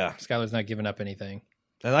 Yeah, Skyler's not giving up anything.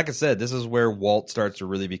 And like I said, this is where Walt starts to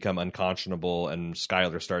really become unconscionable, and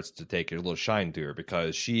Skyler starts to take a little shine to her,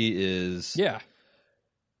 because she is... Yeah.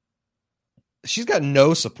 She's got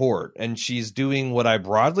no support, and she's doing what I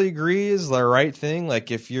broadly agree is the right thing.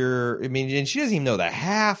 Like, and she doesn't even know the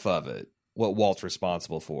half of it, what Walt's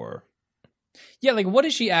responsible for. Yeah, like, what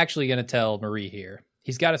is she actually going to tell Marie here?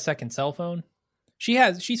 He's got a second cell phone? She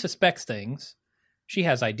suspects things. She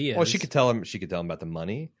has ideas. Well, she could tell him about the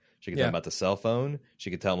money. She could tell him about the cell phone.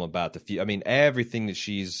 She could tell him about everything that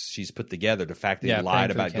she's put together. The fact that he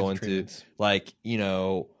lied about going to,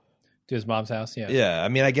 to his mom's house. Yeah. Yeah. I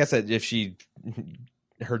mean, I guess that if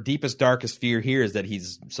her deepest, darkest fear here is that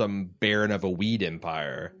he's some baron of a weed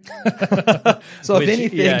empire. So if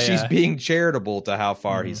anything, she's being charitable to how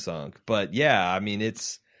far he's sunk. But yeah, I mean,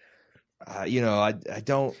 it's, I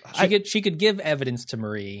don't. She could give evidence to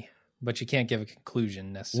Marie, but she can't give a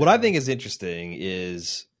conclusion necessarily. What I think is interesting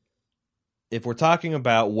is, if we're talking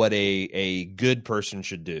about what a good person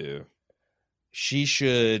should do, she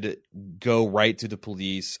should go right to the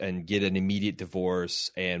police and get an immediate divorce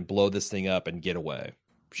and blow this thing up and get away.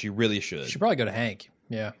 She really should. She should probably go to Hank.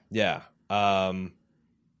 Yeah. Yeah. The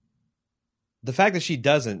fact that she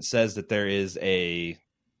doesn't says that there is a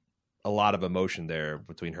lot of emotion there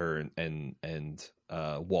between her and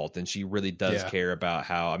Walt, and she really does care about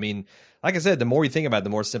how, I mean, like I said, the more you think about it, the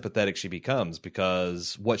more sympathetic she becomes,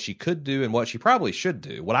 because what she could do and what she probably should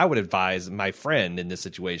do, what I would advise my friend in this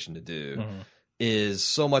situation to do, is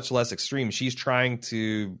so much less extreme. She's trying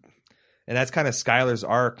to, and that's kind of Skyler's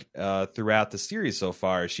arc throughout the series so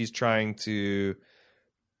far. She's trying to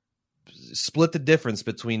split the difference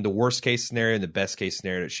between the worst case scenario and the best case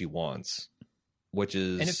scenario that she wants. Which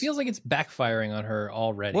is, and it feels like it's backfiring on her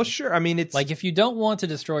already. Well, sure. I mean, it's like, if you don't want to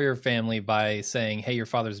destroy your family by saying, "Hey, your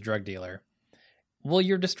father's a drug dealer," well,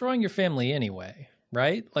 you're destroying your family anyway,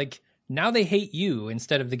 right? Like, now they hate you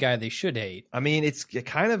instead of the guy they should hate. I mean, it's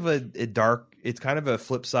kind of it's kind of a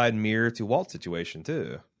flip side mirror to Walt's situation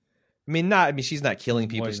too. I mean, she's not killing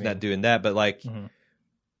people, she's not doing that, but like.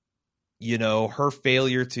 Her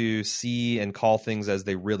failure to see and call things as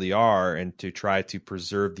they really are, and to try to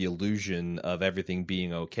preserve the illusion of everything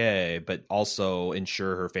being okay, but also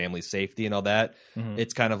ensure her family's safety and all that.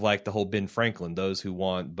 It's kind of like the whole Ben Franklin. Those who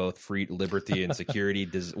want both free liberty and security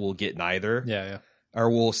will get neither. Yeah.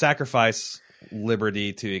 Or will sacrifice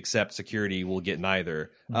liberty to accept security, will get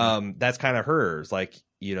neither. That's kind of hers. Like,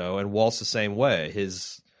 and Walt's the same way.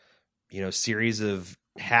 His, series of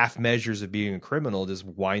half measures of being a criminal just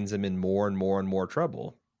winds him in more and more and more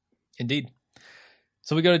trouble. Indeed.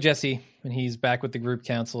 So we go to Jesse, and he's back with the group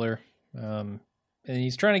counselor, and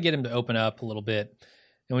he's trying to get him to open up a little bit.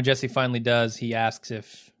 And when Jesse finally does, he asks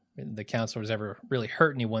if the counselor's ever really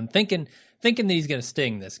hurt anyone, thinking that he's going to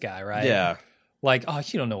sting this guy, right? Yeah. Like, oh,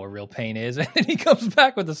 you don't know what real pain is. And then he comes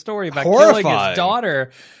back with a story about Horrifying. killing his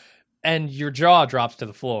daughter, and your jaw drops to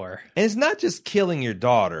the floor. And it's not just killing your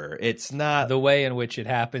daughter. It's not The way in which it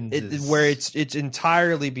happens is... where it's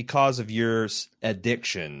entirely because of your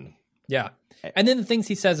addiction. Yeah. And then the things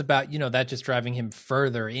he says about, that just driving him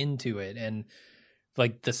further into it, and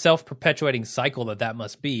like the self-perpetuating cycle that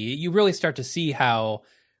must be. You really start to see how,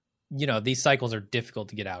 these cycles are difficult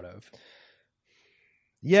to get out of.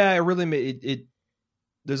 Yeah, it really it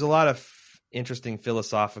there's a lot of interesting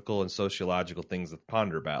philosophical and sociological things to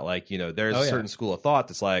ponder about. Like, there's a certain school of thought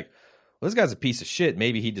that's like, well, this guy's a piece of shit.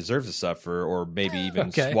 Maybe he deserves to suffer, or maybe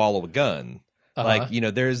even swallow a gun. Like,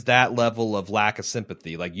 there's that level of lack of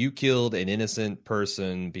sympathy. Like, you killed an innocent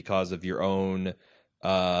person because of your own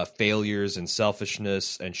failures and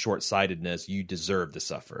selfishness and short-sightedness. You deserve to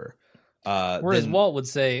suffer. Whereas Walt would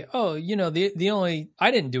say, oh, the only,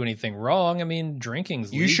 I didn't do anything wrong. I mean,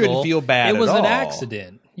 drinking's legal. You shouldn't feel bad. It was at an all.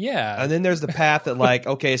 accident. Yeah. And then there's the path that, like,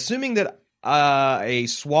 okay, assuming that a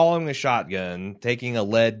swallowing a shotgun, taking a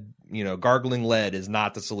lead, gargling lead is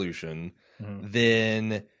not the solution,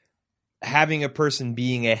 then having a person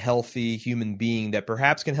being a healthy human being that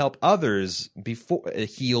perhaps can help others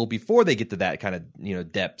heal before they get to that kind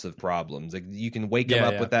of, depths of problems. Like, you can wake them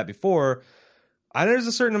up with that before. There's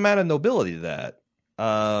a certain amount of nobility to that.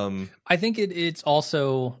 I think it's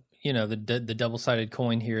also, the double-sided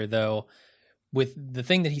coin here, though, with the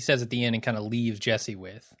thing that he says at the end and kind of leaves Jesse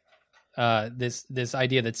with. This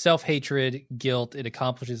idea that self-hatred, guilt, it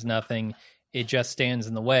accomplishes nothing. It just stands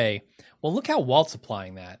in the way. Well, look how Walt's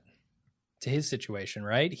applying that to his situation,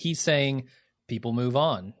 right? He's saying people move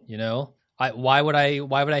on, why would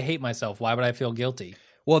I hate myself? Why would I feel guilty?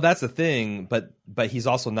 Well, that's the thing, but he's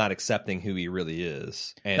also not accepting who he really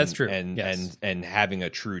is. And, that's true. And having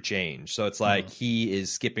a true change. So it's like he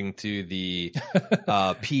is skipping to the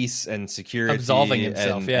peace and security, absolving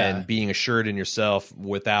himself, and being assured in yourself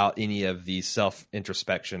without any of the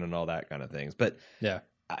self-introspection and all that kind of things. But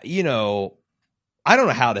I don't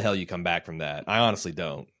know how the hell you come back from that. I honestly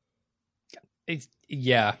don't.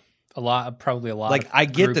 Probably a lot. Like, I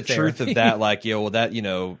get the truth therapy. of that. Like,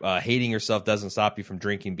 hating yourself doesn't stop you from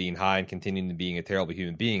drinking, being high, and continuing to being a terrible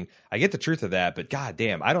human being. I get the truth of that, but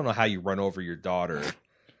goddamn, I don't know how you run over your daughter.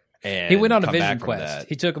 And he went on a vision quest.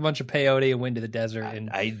 He took a bunch of peyote and went to the desert. And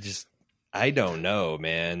I don't know,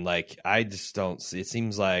 man. Like, I just don't see. It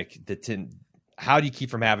seems like how do you keep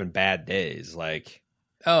from having bad days? Like,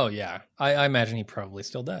 oh yeah, I imagine he probably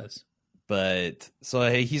still does. But so,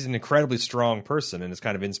 hey, he's an incredibly strong person and it's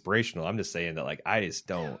kind of inspirational. I'm just saying that, like, I just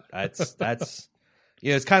don't. That's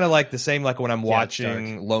it's kind of like the same, like when I'm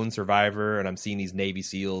watching Lone Survivor and I'm seeing these Navy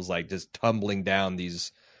SEALs like just tumbling down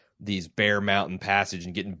these Bear Mountain Passage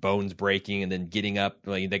and getting bones breaking and then getting up.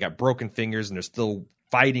 Like, they got broken fingers and they're still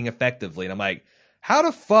fighting effectively. And I'm like, how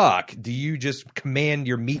the fuck do you just command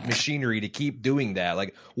your meat machinery to keep doing that?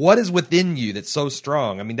 Like, what is within you that's so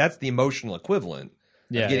strong? I mean, that's the emotional equivalent.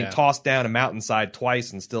 Getting tossed down a mountainside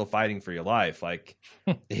twice and still fighting for your life. Like,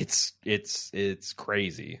 it's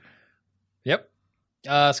crazy. Yep.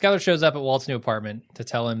 Skylar shows up at Walt's new apartment to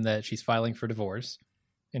tell him that she's filing for divorce,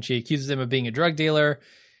 and she accuses him of being a drug dealer.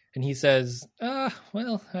 And he says,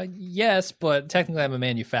 yes, but technically I'm a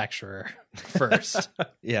manufacturer first.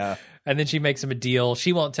 Yeah. And then she makes him a deal.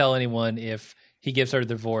 She won't tell anyone if he gives her a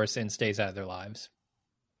divorce and stays out of their lives.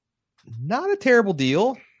 Not a terrible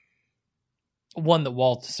deal. One that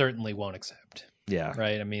Walt certainly won't accept. Yeah.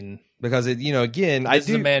 Right? I mean... Because, again... This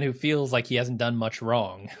is a man who feels like he hasn't done much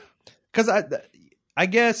wrong. Because I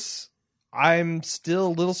guess I'm still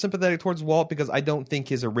a little sympathetic towards Walt because I don't think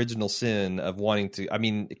his original sin of wanting to... I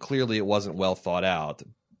mean, clearly it wasn't well thought out,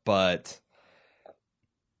 but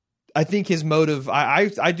I think his motive...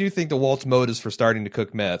 I do think that Walt's motives for starting to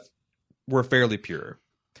cook meth were fairly pure.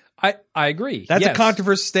 I agree. That's a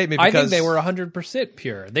controversial statement because... I think they were 100%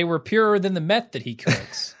 pure. They were purer than the meth that he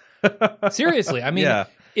cooks. Seriously. I mean,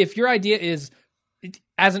 if your idea is,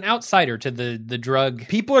 as an outsider to the drug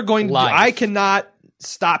people are going life, I cannot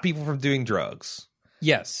stop people from doing drugs.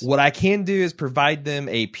 Yes. What I can do is provide them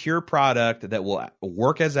a pure product that will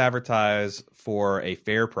work as advertised for a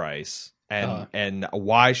fair price. And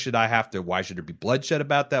why should there be bloodshed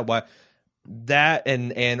about that? Why... That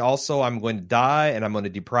and also I'm going to die and I'm going to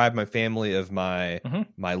deprive my family of my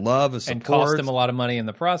love of support and cost them a lot of money in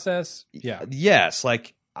the process. Yeah. Yes,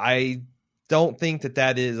 like I don't think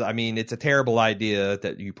that is. I mean, it's a terrible idea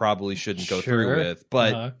that you probably shouldn't go through with,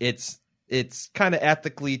 but it's kind of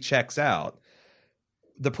ethically checks out.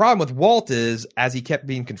 the problem with Walt is, as he kept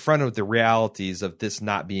being confronted with the realities of this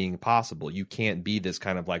not being possible, you can't be this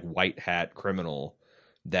kind of like white hat criminal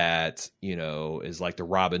that, you know, is like the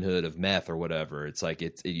Robin Hood of meth or whatever. It's like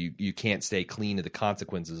you can't stay clean of the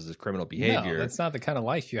consequences of criminal behavior. No, that's not the kind of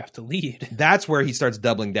life you have to lead. That's where he starts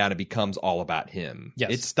doubling down and becomes all about him.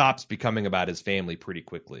 Yes. It stops becoming about his family pretty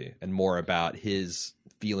quickly and more about his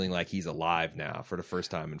feeling like he's alive now for the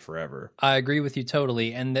first time in forever. I agree with you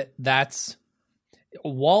totally. And that's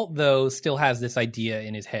Walt, though, still has this idea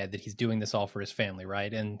in his head that he's doing this all for his family,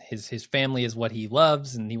 right? And his family is what he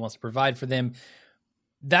loves and he wants to provide for them.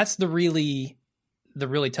 That's the really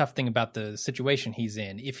tough thing about the situation he's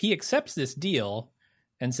in. If he accepts this deal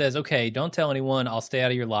and says, okay, don't tell anyone, I'll stay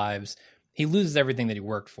out of your lives, he loses everything that he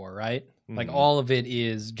worked for, right? Like all of it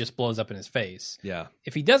just blows up in his face. Yeah.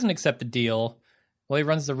 If he doesn't accept the deal, well, he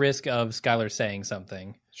runs the risk of Skyler saying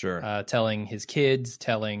something. Sure. Telling his kids,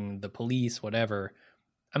 telling the police, whatever.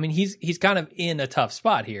 I mean, he's kind of in a tough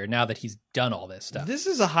spot here now that he's done all this stuff. This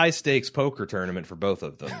is a high stakes poker tournament for both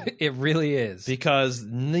of them. It really is. Because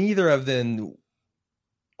neither of them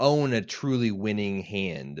own a truly winning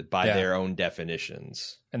hand by their own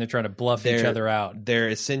definitions. And they're trying to bluff each other out. They're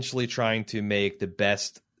essentially trying to make the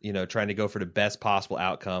best, trying to go for the best possible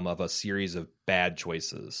outcome of a series of bad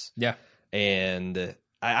choices. Yeah. And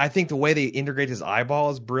I think the way they integrate his eyeball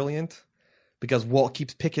is brilliant. Because Walt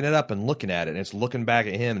keeps picking it up and looking at it, and it's looking back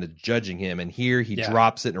at him and it's judging him. And here he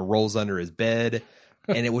drops it and it rolls under his bed.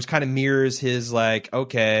 And it was kind of mirrors his like,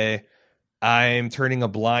 okay, I'm turning a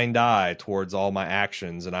blind eye towards all my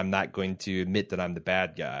actions, and I'm not going to admit that I'm the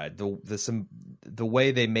bad guy. The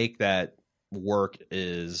way they make that work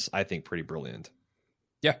is, I think, pretty brilliant.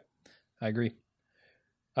 Yeah, I agree.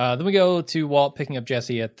 Then we go to Walt picking up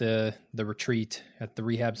Jesse at the retreat at the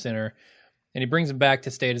rehab center. And he brings him back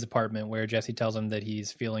to stay at his apartment, where Jesse tells him that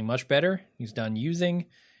he's feeling much better. He's done using,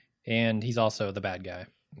 and he's also the bad guy.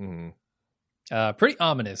 Mm-hmm. Pretty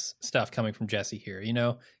ominous stuff coming from Jesse here.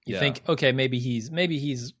 You think, okay, maybe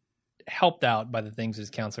he's helped out by the things his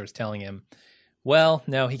counselor is telling him. Well,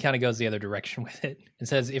 no, he kind of goes the other direction with it and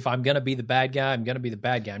says, if I'm going to be the bad guy, I'm going to be the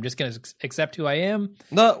bad guy. I'm just going to accept who I am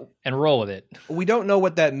and roll with it. We don't know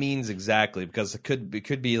what that means exactly, because it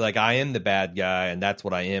could be like, I am the bad guy and that's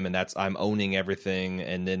what I am, and I'm owning everything,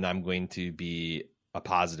 and then I'm going to be a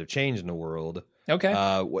positive change in the world. Okay.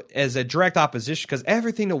 As a direct opposition, because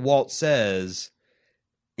everything that Walt says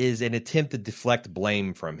is an attempt to deflect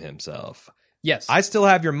blame from himself. Yes. I still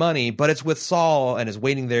have your money, but it's with Saul and is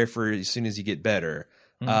waiting there for as soon as you get better.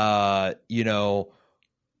 Mm-hmm.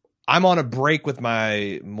 I'm on a break with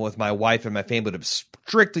my wife and my family, but it's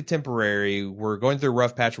strictly temporary. We're going through a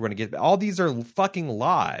rough patch. We're going to get all these are fucking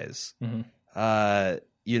lies. Mm-hmm. Have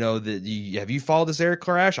you followed this air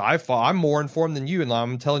crash? I'm more informed than you, and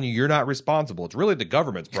I'm telling you, you're not responsible. It's really the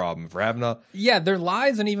government's problem for having a they're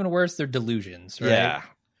lies, and even worse, they're delusions. Right? Yeah,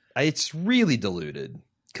 it's really deluded.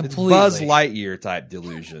 Completely. It's Buzz Lightyear type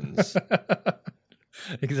delusions.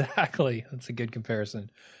 Exactly. That's a good comparison.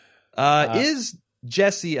 Is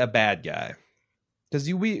Jesse a bad guy? Because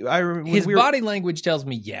his body language tells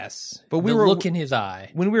me yes, but the look in his eye.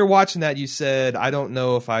 When we were watching that, you said, "I don't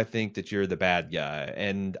know if I think that you're the bad guy,"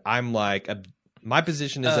 and I'm like, my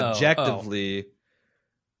position is objectively.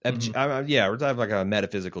 Mm-hmm. We're having like a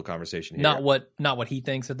metaphysical conversation here. Not what he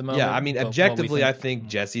thinks at the moment. Yeah, I mean, objectively, I think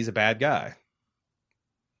Jesse's a bad guy.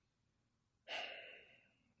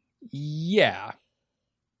 Yeah.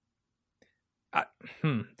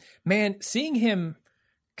 Man, seeing him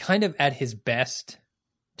kind of at his best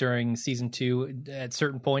during season 2, at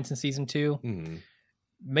certain points in season 2,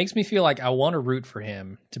 makes me feel like I want to root for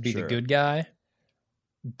him to be the good guy.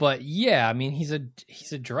 But yeah, I mean, he's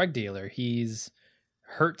a drug dealer. He's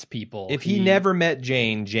hurts people. If he never met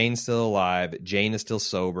Jane, Jane's still alive. Jane is still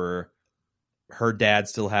sober. Her dad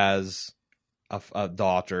still has a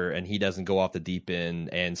daughter, and he doesn't go off the deep end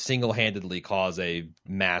and single-handedly cause a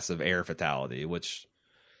massive air fatality, which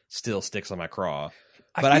still sticks on my craw.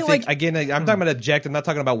 But I think, again, I'm talking about objective. I'm not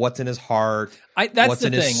talking about what's in his heart. That's what's the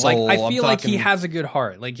in thing. his soul. Like, I feel like he has a good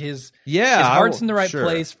heart. Like his heart's in the right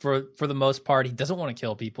place for the most part. He doesn't want to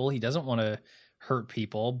kill people. He doesn't want to hurt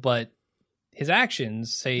people, but his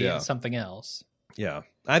actions say something else. Yeah.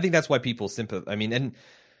 I think that's why people sympathize. I mean, and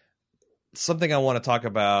something I want to talk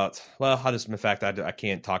about. Well, in fact, I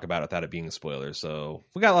can't talk about it without it being a spoiler. So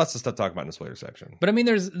we got lots of stuff to talk about in the spoiler section. But I mean,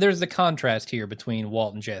 there's the contrast here between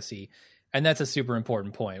Walt and Jesse, and that's a super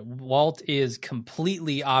important point. Walt is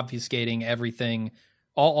completely obfuscating everything,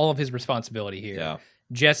 all of his responsibility here. Yeah.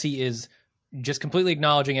 Jesse is just completely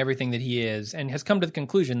acknowledging everything that he is, and has come to the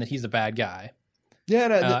conclusion that he's a bad guy.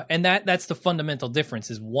 Yeah, And that's the fundamental difference.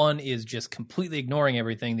 Is one is just completely ignoring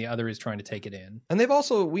everything, the other is trying to take it in. and they've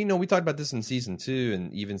also we talked about this in season 2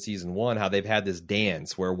 and even season 1 how they've had this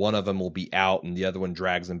dance where one of them will be out and the other one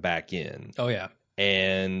drags them back in. Oh yeah.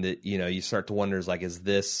 And you start to wonder is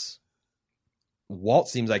this Walt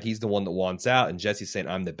seems like he's the one that wants out, and Jesse's saying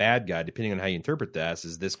I'm the bad guy. Depending on how you interpret this,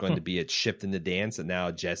 is this going to be a shift in the dance, and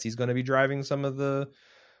now Jesse's going to be driving some of the,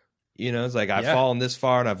 it's like I've fallen this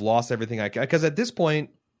far and I've lost everything I can. Because at this point,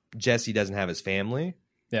 Jesse doesn't have his family,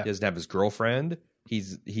 he doesn't have his girlfriend. He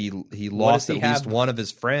lost at least one of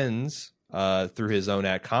his friends through his own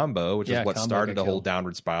act combo, which is what started a whole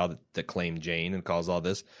downward spiral that claimed Jane and caused all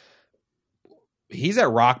this. He's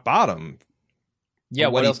at rock bottom. Yeah,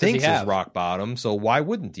 what else he thinks does he have? Is rock bottom. So why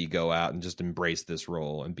wouldn't he go out and just embrace this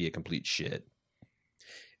role and be a complete shit?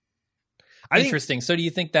 Interesting. So do you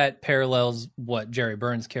think that parallels what Jerry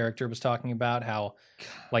Burns' character was talking about? How,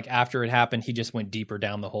 like, after it happened, he just went deeper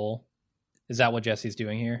down the hole? Is that what Jesse's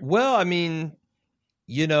doing here? Well, I mean,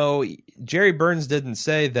 Jerry Burns didn't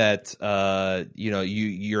say that,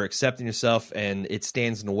 you're accepting yourself and it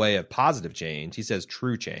stands in the way of positive change. He says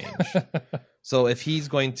true change. So if he's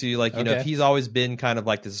going to if he's always been kind of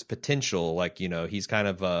like this potential, he's kind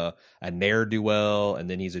of a ne'er-do-well, and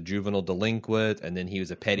then he's a juvenile delinquent, and then he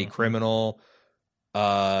was a petty criminal,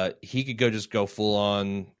 he could go full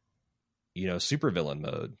on, supervillain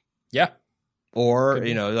mode. Yeah. Or,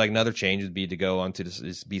 another change would be to go on to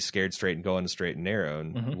just be scared straight and go on to straight and narrow,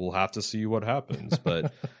 and we'll have to see what happens.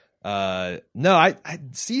 But no,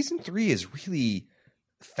 season 3 is really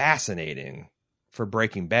fascinating for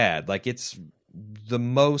Breaking Bad. It's the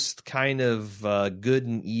most kind of good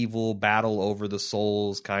and evil battle over the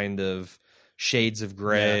souls, kind of shades of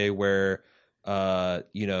gray, where the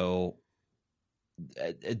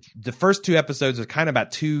first 2 episodes are kind of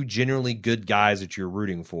about 2 generally good guys that you're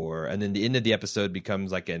rooting for, and then the end of the episode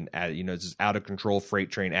becomes like it's just out of control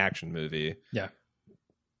freight train action movie. Yeah,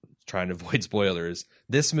 trying to avoid spoilers.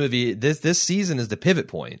 This movie, this season is the pivot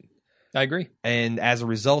point. I agree. And as a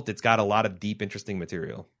result, it's got a lot of deep, interesting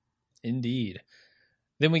material. Indeed.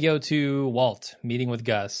 Then we go to Walt meeting with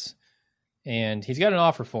Gus, and he's got an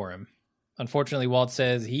offer for him. Unfortunately, Walt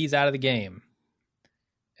says he's out of the game,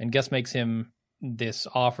 and Gus makes him this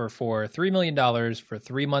offer for $3 million for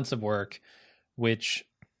 3 months of work, which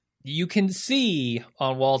you can see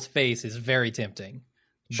on Walt's face is very tempting.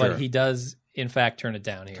 Sure. But he does, in fact, turn it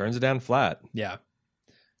down here. Turns it down flat. Yeah.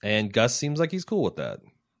 And Gus seems like he's cool with that.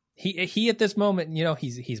 He at this moment,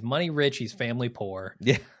 he's money rich, he's family poor.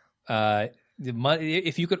 Yeah. The money,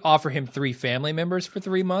 if you could offer him 3 family members for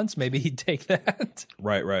 3 months, maybe he'd take that.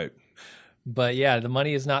 Right. But yeah, the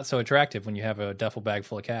money is not so attractive when you have a duffel bag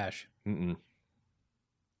full of cash.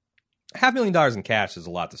 $500,000 in cash is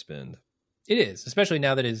a lot to spend. It is, especially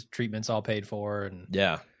now that his treatment's all paid for and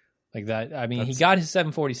like that. I mean, he got his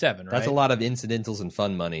 747, right? That's a lot of incidentals and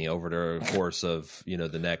fun money over the course of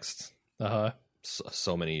the next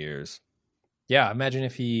so many years. Yeah, imagine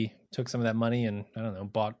if he took some of that money and, I don't know,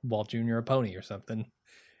 bought Walt Jr. a pony or something.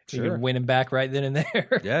 Sure. You could win him back right then and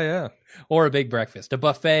there. Yeah. Or a big breakfast, a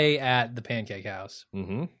buffet at the Pancake House.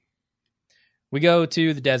 Mm-hmm. We go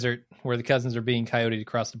to the desert where the cousins are being coyoted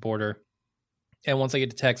across the border. And once they get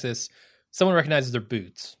to Texas, someone recognizes their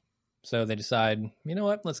boots. So they decide, you know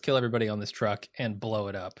what, let's kill everybody on this truck and blow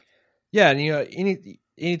it up. Yeah, and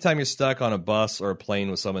anytime you're stuck on a bus or a plane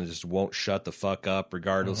with someone that just won't shut the fuck up,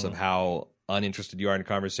 regardless of how uninterested you are in a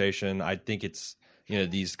conversation, I think it's,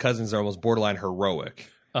 these cousins are almost borderline heroic.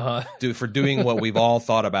 For doing what we've all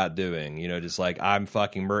thought about doing, just like I'm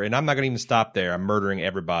fucking and I'm not going to even stop there. I'm murdering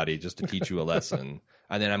everybody just to teach you a lesson,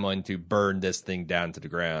 and then I'm going to burn this thing down to the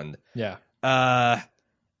ground. Yeah. I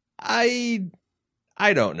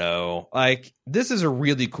don't know. This is a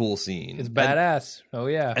really cool scene. It's badass. Oh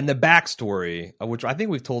yeah. And the backstory, which I think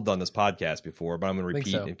we've told on this podcast before, but I'm going to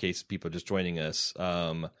repeat in case people are just joining us.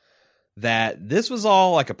 That this was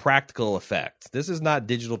all like a practical effect. This is not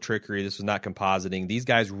digital trickery. This was not compositing. These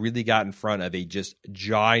guys really got in front of a just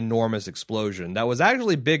ginormous explosion that was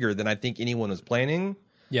actually bigger than I think anyone was planning.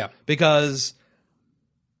 Yeah. Because,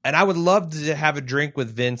 and I would love to have a drink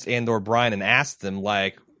with Vince and or Brian and ask them,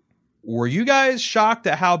 were you guys shocked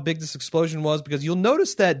at how big this explosion was? Because you'll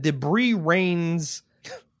notice that debris rains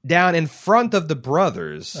down in front of the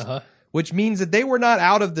brothers, which means that they were not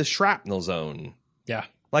out of the shrapnel zone. Yeah.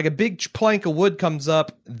 Like a big plank of wood comes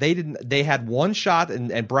up. They had one shot,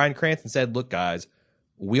 and Bryan Cranston said, look, guys,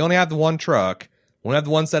 we only have the one truck. When we have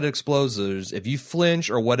the one set of explosives, if you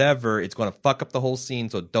flinch or whatever, it's going to fuck up the whole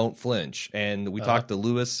scene, so don't flinch. And we talked to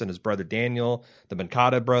Lewis and his brother Daniel, the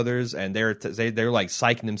Mancata brothers, and they're like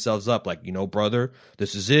psyching themselves up, like, you know, brother,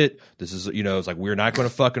 this is it. This is, you know, it's like, we're not going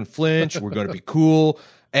to fucking flinch. We're going to be cool.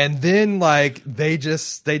 And then, like, they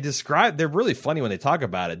describe, they're really funny when they talk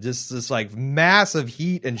about it. Just this, like, massive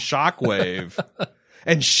heat and shockwave.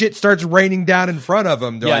 And shit starts raining down in front of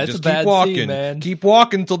them. They're like, just keep walking. Scene, man. Keep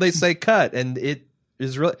walking until they say cut. And it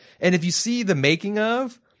is really, and if you see the making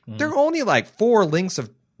of, they're only like 4 links of,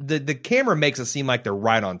 the camera makes it seem like they're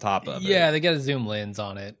right on top of it. Yeah, they got a zoom lens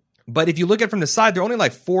on it. But if you look at it from the side, they're only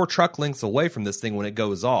like 4 truck lengths away from this thing when it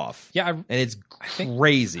goes off. Yeah. And it's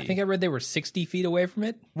crazy. I think I read they were 60 feet away from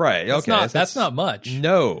it. Right. Okay. That's not much.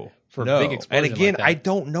 No. For a big explosion. And again, like that. I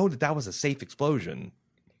don't know that was a safe explosion.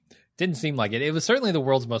 Didn't seem like it. It was certainly the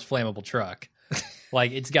world's most flammable truck.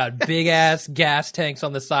 Like, it's got big ass gas tanks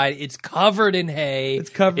on the side. It's covered in hay. It's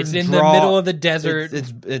covered. It's in the middle of the desert.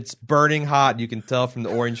 It's burning hot. You can tell from the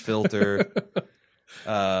orange filter.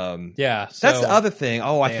 Yeah, so, that's the other thing.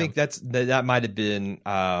 Oh, I think that might have been.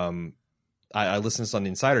 I listened to this on the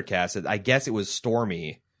Insider Cast. I guess it was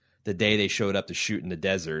stormy the day they showed up to shoot in the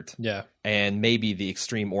desert. Yeah, and maybe the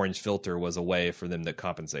extreme orange filter was a way for them to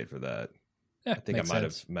compensate for that. Yeah, I think I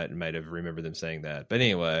might have remembered them saying that. But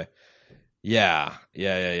anyway, yeah.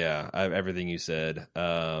 Everything you said.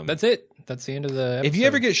 That's it. That's the end of the episode. If you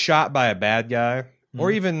ever get shot by a bad guy,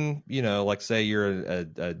 or even, you know, like say you're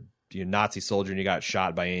a Nazi soldier and you got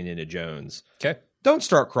shot by Indiana Jones, okay, don't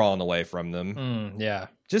start crawling away from them. Yeah,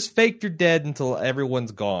 just fake you're dead until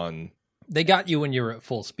everyone's gone. They got you when you were at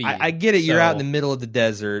full speed. I get it. You're out in the middle of the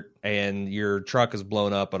desert and your truck is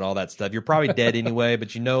blown up and all that stuff. You're probably dead anyway,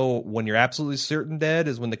 but you know when you're absolutely certain dead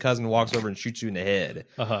is when the cousin walks over and shoots you in the head.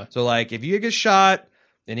 So, like, if you get shot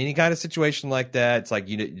in any kind of situation like that, it's like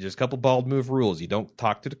there's a couple bald move rules. You don't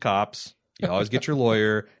talk to the cops. You always get your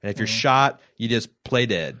lawyer. And if you're shot, you just play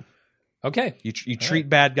dead. Okay. You treat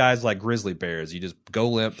bad guys like grizzly bears. You just go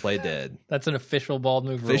limp, play dead. That's an official bald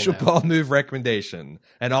move rule Official now. bald move recommendation.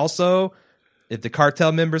 And also, if the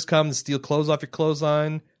cartel members come to steal clothes off your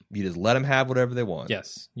clothesline, you just let them have whatever they want.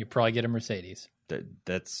 Yes. You probably get a Mercedes.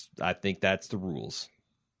 I think that's the rules.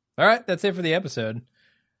 All right. That's it for the episode.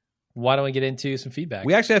 Why don't we get into some feedback?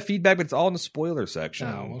 We actually have feedback, but it's all in the spoiler section.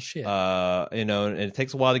 Oh, well, shit. You know, and it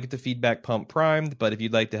takes a while to get the feedback pump primed, but if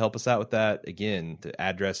you'd like to help us out with that, again, the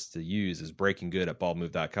address to use is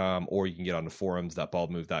breakinggood@baldmove.com, or you can get on the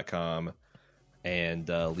forums.baldmove.com and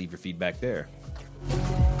leave your feedback there.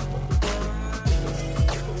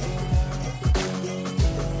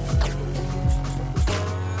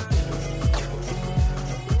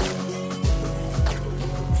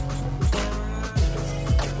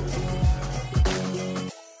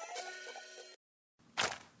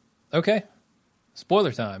 Okay.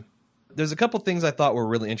 Spoiler time. There's a couple things I thought were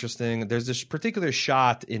really interesting. There's this particular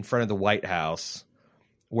shot in front of the White House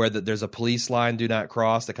where there's a police line, do not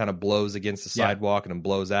cross, that kind of blows against the sidewalk and then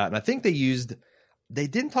blows out. And I think they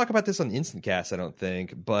didn't talk about this on Instant Cast, I don't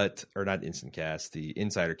think, or not Instant Cast, the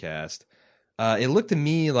Insider Cast. It looked to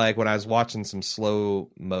me like when I was watching some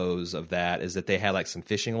slow-mos of that is that they had like some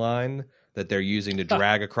fishing line that they're using to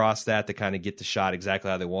drag across that to kind of get the shot exactly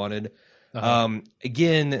how they wanted.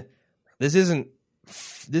 Again, this isn't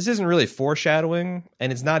really foreshadowing,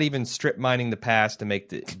 and it's not even strip mining the past to make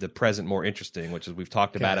the present more interesting, which is we've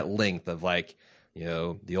talked about at length of, like, you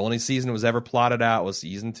know, the only season that was ever plotted out was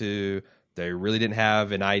season 2. They really didn't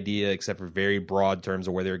have an idea except for very broad terms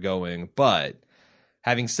of where they're going. But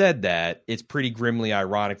having said that, it's pretty grimly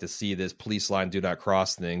ironic to see this police line do not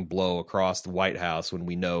cross thing blow across the White House when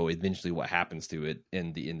we know eventually what happens to it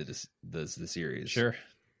in the end of the series. Sure.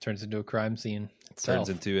 Turns into a crime scene itself. Turns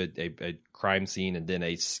into a crime scene and then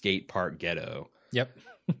a skate park ghetto. Yep.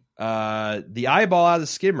 The eyeball out of the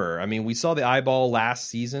skimmer. I mean, we saw the eyeball last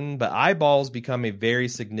season, but eyeballs become a very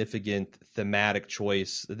significant thematic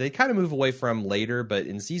choice. They kind of move away from later, but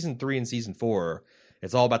in season 3 and season 4,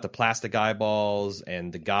 it's all about the plastic eyeballs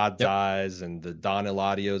and the God's eyes and the Don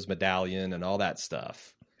Eladio's medallion and all that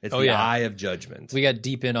stuff. It's the eye of judgment. We got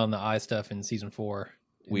deep in on the eye stuff in season 4.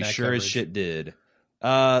 We sure as shit did.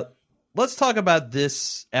 Let's talk about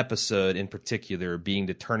this episode in particular being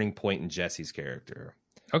the turning point in Jesse's character.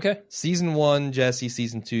 Okay. Season 1 Jesse,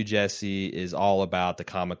 season 2 Jesse is all about the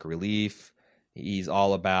comic relief. He's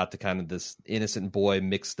all about the kind of this innocent boy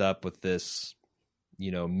mixed up with this,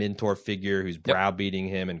 you know, mentor figure who's browbeating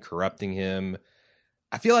him and corrupting him.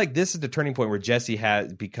 I feel like this is the turning point where Jesse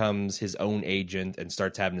becomes his own agent and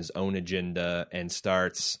starts having his own agenda and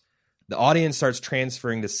the audience starts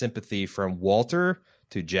transferring the sympathy from Walter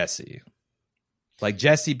to Jesse. Like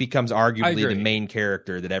Jesse becomes arguably agree. the main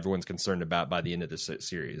character that everyone's concerned about by the end of the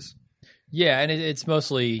series. Yeah, and it's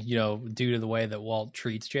mostly, due to the way that Walt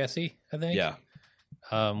treats Jesse, I think. Yeah.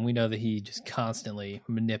 We know that he just constantly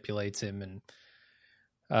manipulates him, and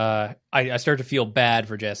I start to feel bad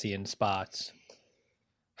for Jesse in spots.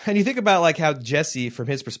 And you think about like how Jesse, from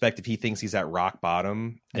his perspective, he thinks he's at rock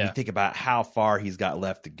bottom. And you think about how far he's got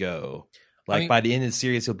left to go. Like by the end of the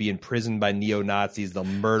series, he'll be imprisoned by neo-Nazis. They'll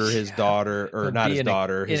murder his daughter, or not his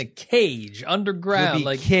daughter. In a cage, underground.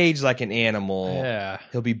 He'll be caged like an animal. Yeah.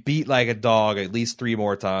 He'll be beat like a dog at least 3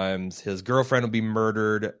 more times. His girlfriend will be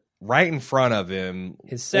murdered right in front of him.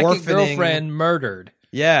 His second girlfriend murdered.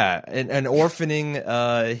 Yeah, and orphaning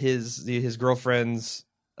his girlfriend's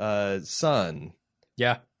son.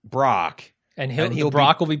 Yeah. Brock. And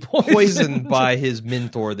Brock will be poisoned by his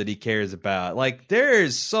mentor that he cares about. Like,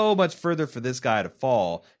 there's so much further for this guy to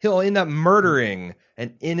fall. He'll end up murdering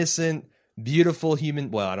an innocent, beautiful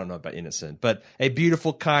human. Well, I don't know about innocent, but a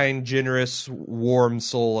beautiful, kind, generous, warm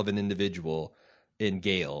soul of an individual in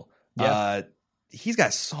Gale. Yeah. He's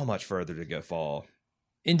got so much further to go fall.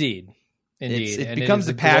 Indeed. It becomes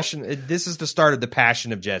the passion. This is the start of the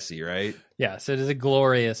passion of Jesse, right? Yes, it is a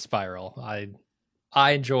glorious spiral.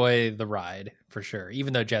 I enjoy the ride for sure,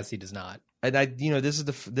 even though Jesse does not. And this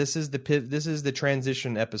is the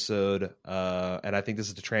transition episode, and I think this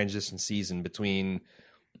is the transition season between,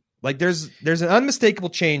 like, there's an unmistakable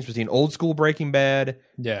change between old school Breaking Bad,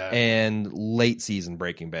 and late season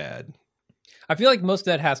Breaking Bad. I feel like most of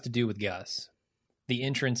that has to do with Gus, the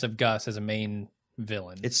entrance of Gus as a main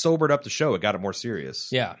villain. It sobered up the show. It got it more serious.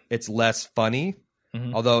 Yeah, it's less funny,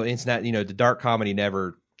 although it's not. The dark comedy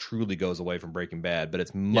never truly goes away from Breaking Bad, but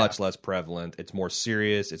it's much less prevalent. It's more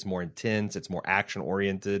serious. It's more intense. It's more action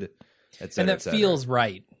oriented. And that feels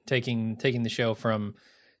right. Taking the show from,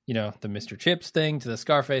 the Mr. Chips thing to the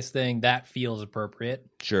Scarface thing, that feels appropriate.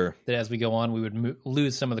 Sure. That as we go on, we would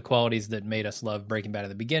lose some of the qualities that made us love Breaking Bad at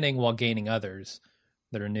the beginning while gaining others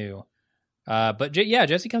that are new. But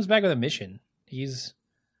Jesse comes back with a mission. He's,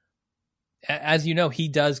 as you know, he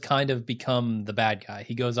does kind of become the bad guy.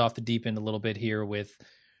 He goes off the deep end a little bit here with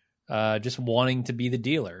just wanting to be the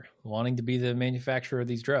dealer, wanting to be the manufacturer of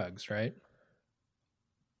these drugs, right?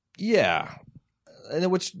 Yeah. And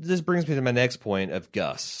this brings me to my next point of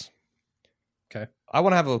Gus. Okay. I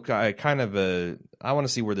want to have I want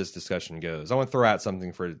to see where this discussion goes. I want to throw out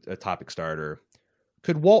something for a topic starter.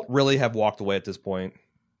 Could Walt really have walked away at this point?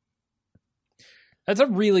 That's a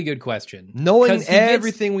really good question. Knowing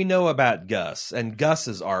everything we know about Gus and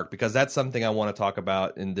Gus's arc, because that's something I want to talk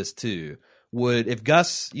about in this too. If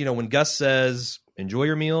Gus, when Gus says, enjoy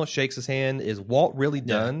your meal, shakes his hand, is Walt really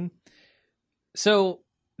done? So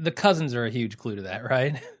the cousins are a huge clue to that,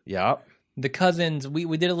 right? Yeah. The cousins, we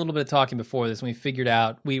did a little bit of talking before this,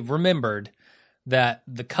 and we remembered that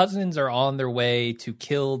the cousins are on their way to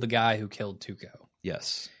kill the guy who killed Tuco.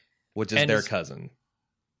 Yes. Which is their cousin.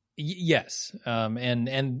 Yes.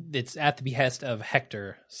 And it's at the behest of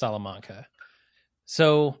Hector Salamanca.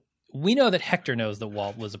 So we know that Hector knows that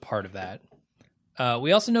Walt was a part of that.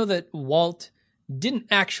 We also know that Walt didn't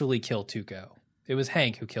actually kill Tuco. It was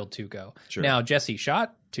Hank who killed Tuco. Sure. Now, Jesse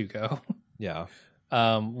shot Tuco. Yeah.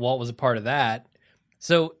 Walt was a part of that.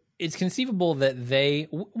 So it's conceivable that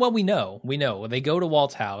we know. They go to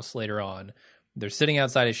Walt's house later on. They're sitting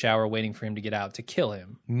outside his shower waiting for him to get out to kill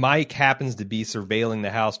him. Mike happens to be surveilling the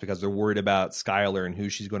house because they're worried about Skyler and who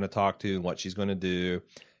she's going to talk to and what she's going to do.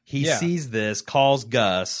 He sees this, calls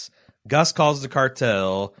Gus. Gus calls the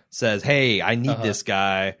cartel, says, hey, I need this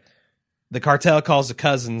guy. The cartel calls the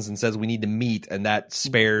cousins and says we need to meet, and that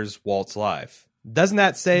spares Walt's life. Doesn't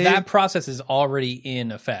that say... That process is already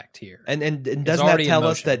in effect here. And doesn't that tell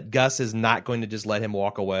us that Gus is not going to just let him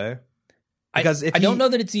walk away? Because I don't know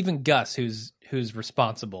that it's even Gus who's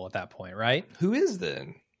responsible at that point, right? Who is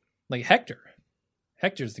then? Like Hector.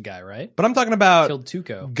 Hector's the guy, right? But I'm talking about killed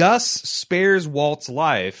Tuco. Gus spares Walt's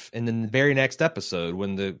life, and in the very next episode,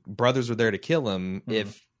 when the brothers were there to kill him,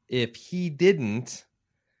 if he didn't,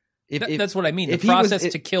 that's what I mean. The process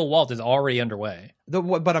to kill Walt is already underway.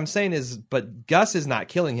 What I'm saying is, but Gus is not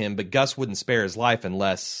killing him, but Gus wouldn't spare his life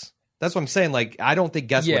unless. That's what I'm saying. Like, I don't think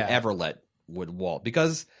Gus would ever would Walt,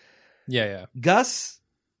 because Gus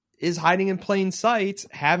is hiding in plain sight.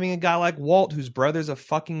 Having a guy like Walt, whose brother's a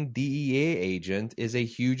fucking DEA agent, is a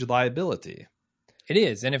huge liability. It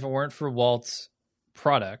is. And if it weren't for Walt's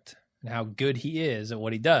product and how good he is at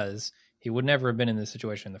what he does, he would never have been in this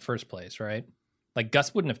situation in the first place, right? Like,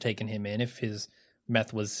 Gus wouldn't have taken him in if his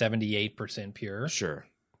meth was 78% pure. Sure.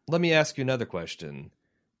 Let me ask you another question.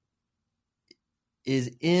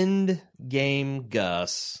 Is End Game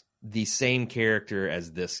Gus the same character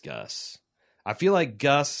as this Gus? I feel like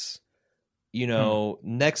Gus,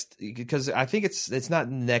 next, because I think it's not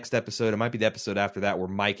next episode. It might be the episode after that where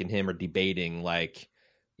Mike and him are debating, like,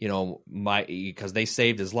 Mike, because they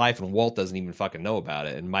saved his life and Walt doesn't even fucking know about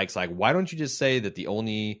it. And Mike's like, why don't you just say that the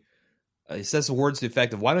only, he says the words to the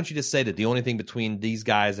effect of, why don't you just say that the only thing between these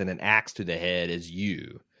guys and an axe to the head is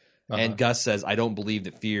you? And Gus says, I don't believe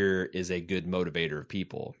that fear is a good motivator of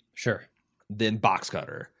people. Sure. Then box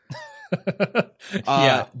cutter.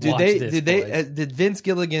 Yeah. Did Vince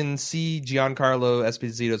Gilligan see Giancarlo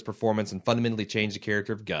Esposito's performance and fundamentally change the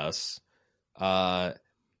character of Gus?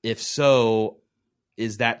 If so,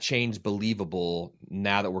 is that change believable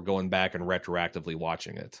now that we're going back and retroactively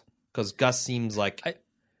watching it? Because Gus seems like I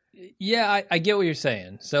get what you're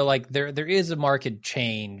saying. So like there is a marked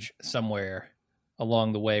change somewhere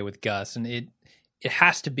along the way with Gus, and it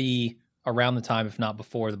has to be around the time, if not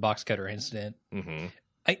before, the box cutter incident. Mm-hmm.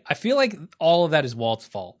 I feel like all of that is Walt's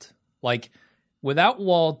fault. Like, without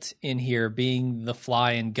Walt in here being the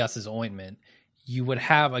fly in Gus's ointment, you would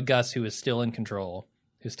have a Gus who is still in control,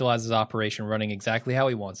 who still has his operation running exactly how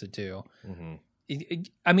he wants it to. Mm-hmm.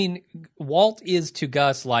 I mean, Walt is to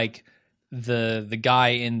Gus like the guy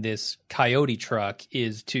in this coyote truck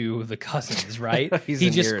is to the cousins, right? He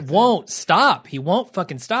just won't stop. He won't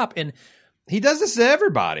fucking stop. And he does this to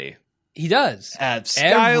everybody. He does.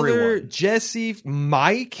 Skyler, Jesse,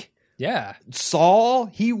 Mike, Saul,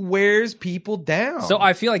 he wears people down. So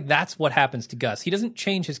I feel like that's what happens to Gus. He doesn't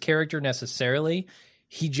change his character necessarily.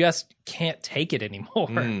 He just can't take it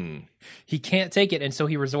anymore. He can't take it, and so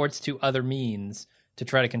he resorts to other means to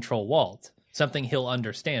try to control Walt, something he'll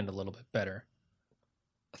understand a little bit better.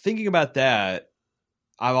 Thinking about that,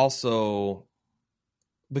 I've also...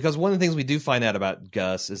 Because one of the things we do find out about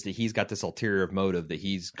Gus is that he's got this ulterior motive that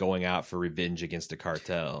he's going out for revenge against the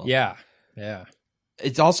cartel. Yeah.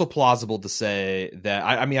 It's also plausible to say that.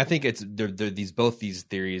 I mean, I think it's both these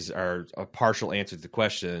theories are a partial answer to the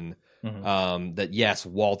question. Mm-hmm. That yes,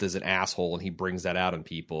 Walt is an asshole and he brings that out on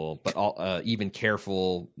people, but even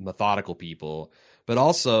careful, methodical people. But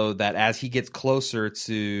also that as he gets closer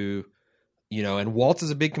to. And Walt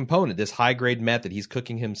is a big component. This high-grade meth that he's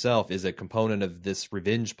cooking himself is a component of this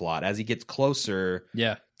revenge plot. As he gets closer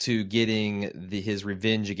to getting his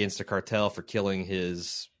revenge against the cartel for killing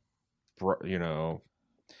his,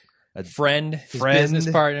 friend, his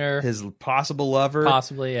business partner, his possible lover.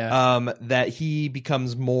 Possibly, yeah. That he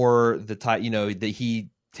becomes more the type, that he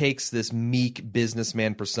takes this meek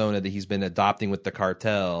businessman persona that he's been adopting with the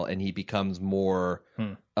cartel, and he becomes more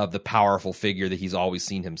of the powerful figure that he's always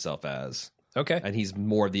seen himself as. Okay. And he's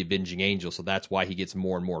more the avenging angel, so that's why he gets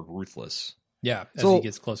more and more ruthless. Yeah, as he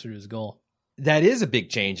gets closer to his goal. That is a big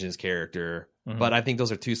change in his character, but I think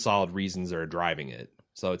those are two solid reasons that are driving it.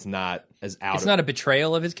 So it's not as out It's not a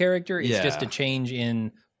betrayal of his character, it's just a change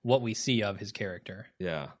in what we see of his character.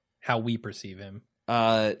 Yeah. How we perceive him.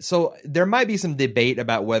 So there might be some debate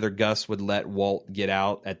about whether Gus would let Walt get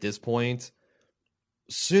out at this point.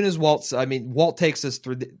 Soon as Walt takes us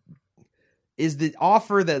through is the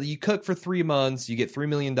offer that you cook for 3 months, you get $3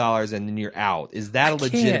 million, and then you're out. Is that a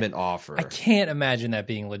legitimate offer? I can't imagine that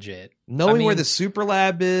being legit. Knowing where the super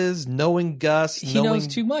lab is, knowing Gus, he knows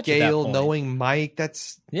too much. Gale, knowing Mike,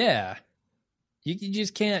 that's you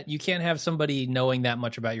just can't. You can't have somebody knowing that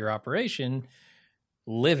much about your operation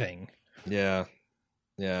living. Yeah.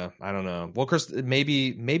 I don't know. Well, Chris,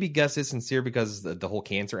 maybe Gus is sincere because the whole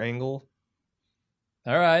cancer angle.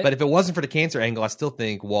 All right, but if it wasn't for the cancer angle, I still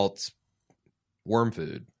think Walt's worm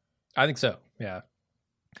food. I think so. Yeah.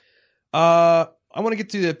 I want to get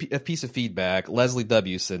to a piece of feedback. Leslie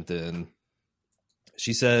W. sent in.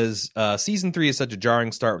 She says, season 3 is such a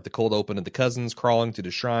jarring start with the cold open of the cousins crawling to the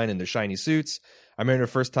shrine in their shiny suits. I remember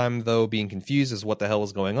the first time, though, being confused as to what the hell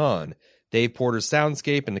was going on. Dave Porter's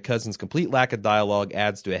soundscape and the cousins' complete lack of dialogue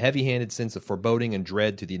adds to a heavy-handed sense of foreboding and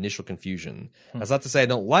dread to the initial confusion. That's not to say I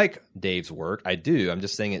don't like Dave's work. I do. I'm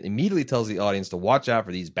just saying it immediately tells the audience to watch out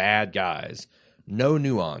for these bad guys. No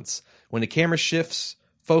nuance. When the camera shifts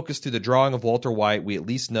focus to the drawing of Walter White, we at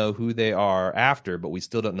least know who they are after, but we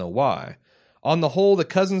still don't know why. On the whole, the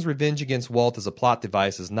cousins' revenge against Walt as a plot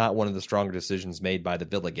device is not one of the stronger decisions made by the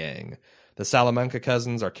Villa Gang. The Salamanca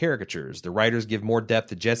cousins are caricatures. The writers give more depth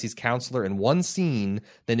to Jesse's counselor in one scene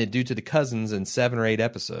than they do to the cousins in 7 or 8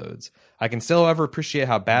 episodes. I can still, however, appreciate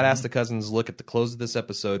how badass the cousins look at the close of this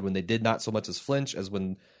episode when they did not so much as flinch as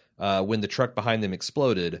when the truck behind them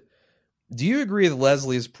exploded. Do you agree with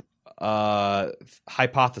Leslie's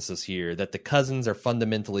hypothesis here that the cousins are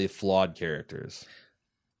fundamentally flawed characters?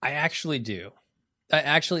 I actually do. I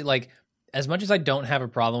actually, like, as much as I don't have a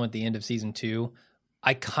problem at the end of season 2,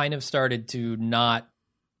 I kind of started to not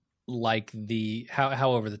like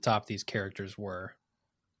how over the top these characters were,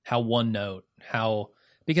 how one note,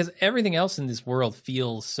 because everything else in this world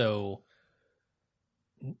feels so,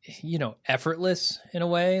 effortless in a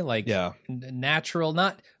way, like natural.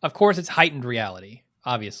 Not, of course, it's heightened reality,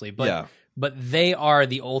 obviously, but they are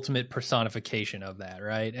the ultimate personification of that,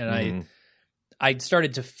 right? And I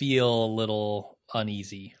started to feel a little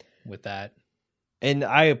uneasy with that. And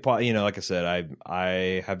like I said,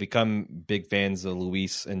 I have become big fans of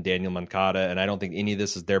Luis and Daniel Moncada, and I don't think any of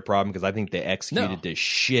this is their problem because I think they executed the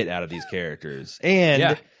shit out of these characters.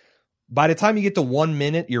 And by the time you get to 1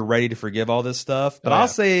 minute, you're ready to forgive all this stuff. But I'll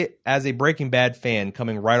say, as a Breaking Bad fan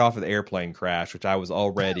coming right off of the airplane crash, which I was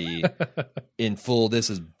already in full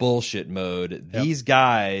 "this is bullshit" mode, these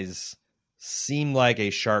guys seem like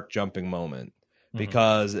a shark jumping moment.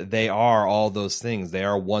 Because they are all those things. They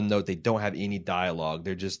are one note. They don't have any dialogue.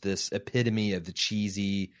 They're just this epitome of the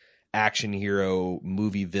cheesy action hero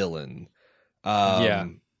movie villain.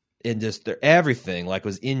 And just everything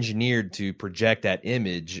was engineered to project that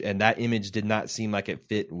image, and that image did not seem like it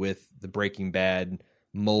fit with the Breaking Bad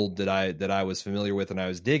mold that I was familiar with and I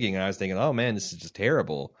was digging. And I was thinking, oh man, this is just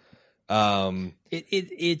terrible.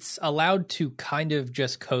 It's allowed to kind of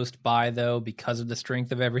just coast by though because of the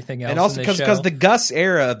strength of everything else, and also because the Gus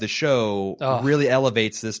era of the show really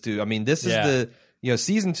elevates this to. I mean, this is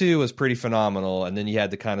season 2 was pretty phenomenal, and then you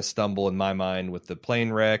had to kind of stumble in my mind with the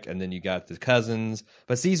plane wreck, and then you got the cousins.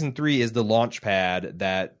 But season 3 is the launch pad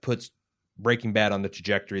that puts Breaking Bad on the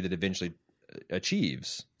trajectory that eventually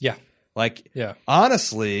achieves. Yeah,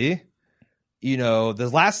 honestly, the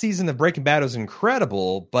last season of Breaking Bad was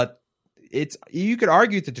incredible, but you could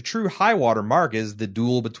argue that the true high water mark is the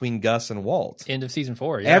duel between Gus and Walt. End of season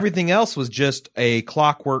 4. Yeah. Everything else was just a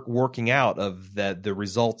clockwork working out of the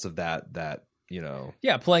results of that.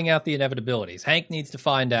 Yeah, playing out the inevitabilities. Hank needs to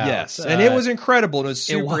find out. Yes, and it was incredible. And it was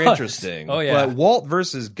super interesting. Oh yeah, but Walt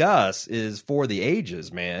versus Gus is for the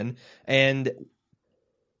ages, man. And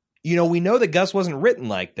we know that Gus wasn't written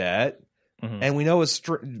like that. And we know it's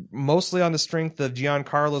mostly on the strength of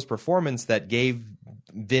Giancarlo's performance that gave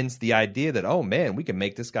Vince the idea that, oh man, we can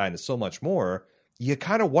make this guy into so much more. You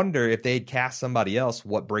kind of wonder if they'd cast somebody else,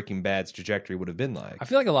 what Breaking Bad's trajectory would have been like. I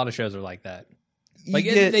feel like a lot of shows are like that.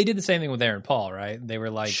 They did the same thing with Aaron Paul, right? They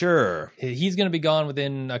were like, sure, he's going to be gone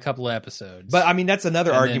within a couple of episodes. But I mean, that's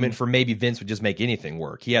another argument for maybe Vince would just make anything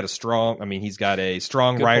work. He's got a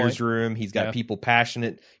strong writer's room. He's got people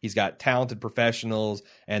passionate. He's got talented professionals,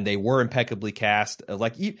 and they were impeccably cast. Who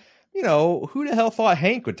the hell thought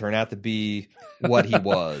Hank would turn out to be what he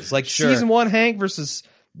was? Season 1 Hank versus,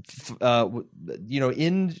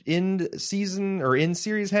 in season or in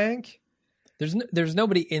series Hank. There's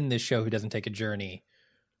nobody in this show who doesn't take a journey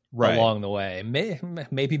along the way.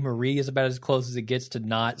 Maybe Marie is about as close as it gets to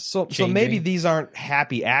not. So maybe these aren't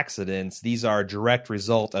happy accidents. These are a direct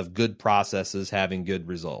result of good processes having good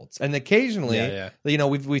results. And occasionally,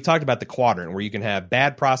 we've talked about the quadrant where you can have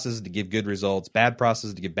bad processes to give good results, bad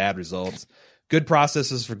processes to give bad results, good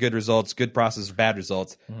processes for good results, good processes for bad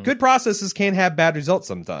results. Good processes can have bad results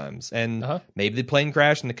sometimes. And maybe the plane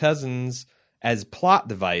crash and the cousins as plot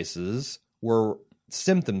devices were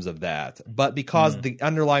symptoms of that. But because the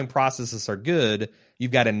underlying processes are good, you've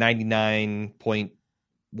got a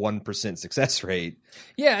 99.1% success rate.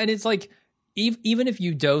 Yeah, and it's like, even if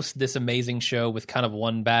you dose this amazing show with kind of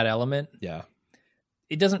one bad element,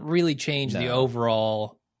 it doesn't really change the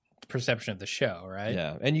overall perception of the show, right?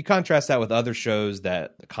 Yeah, and you contrast that with other shows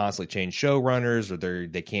that constantly change showrunners, or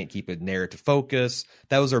they can't keep a narrative focus.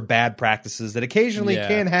 Those are bad practices that occasionally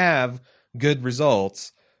can have good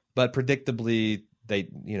results, but predictably they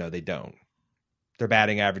don't. Their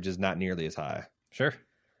batting average is not nearly as high. Sure.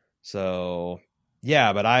 So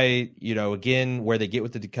yeah, but again, where they get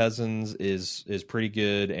with the cousins is pretty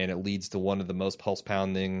good, and it leads to one of the most pulse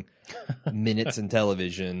pounding minutes in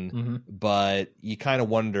television. But you kind of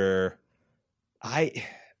wonder. I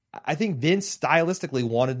think Vince stylistically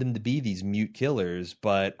wanted them to be these mute killers,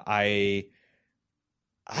 but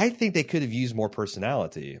I think they could have used more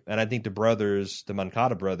personality, and I think the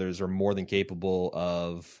Moncada brothers, are more than capable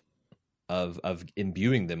of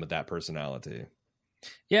imbuing them with that personality.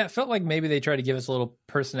 Yeah, it felt like maybe they tried to give us a little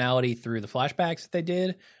personality through the flashbacks that they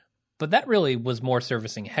did, but that really was more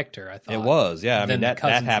servicing Hector, I thought. It was, yeah. I mean, that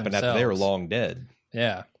happened after they were long dead.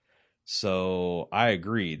 Yeah. So I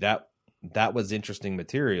agree. That was interesting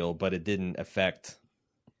material, but it didn't affect...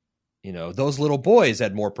 those little boys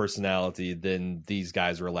had more personality than these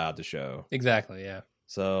guys were allowed to show. Exactly, yeah.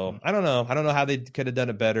 So I don't know. I don't know how they could have done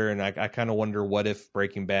it better, and I kind of wonder what if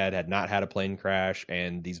Breaking Bad had not had a plane crash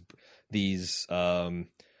and these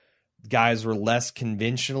guys were less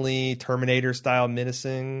conventionally Terminator style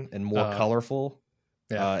menacing and more colorful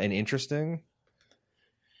and interesting.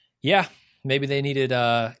 Yeah, maybe they needed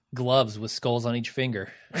gloves with skulls on each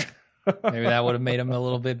finger. Maybe that would have made them a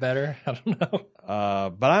little bit better. I don't know.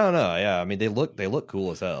 But I don't know. Yeah, I mean they look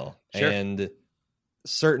cool as hell, sure. And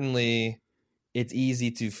certainly it's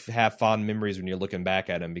easy to have fond memories when you're looking back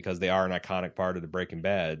at them because they are an iconic part of the Breaking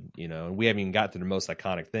Bad. You know, and we haven't even got to the most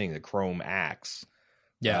iconic thing, the chrome axe.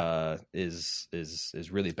 Yeah, is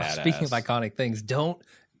really badass. Speaking of iconic things, don't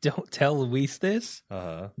tell Luis this.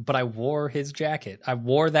 But I wore his jacket. I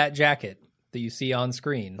wore that jacket that you see on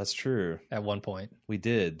screen. That's true. At one point, we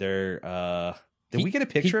did. Did we get a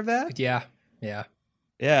picture of that? Yeah.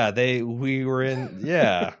 We were in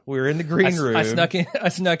the green room. I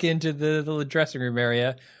snuck into the dressing room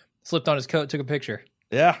area, slipped on his coat, took a picture.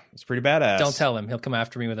 Yeah, it's pretty badass. Don't tell him; he'll come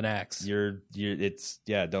after me with an axe.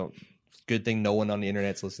 Don't. Good thing no one on the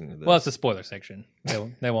internet's listening to this. Well, it's a spoiler section.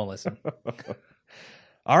 They won't listen.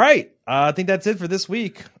 All right. I think that's it for this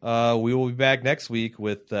week. We will be back next week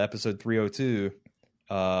with episode 302.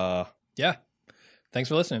 Yeah. Thanks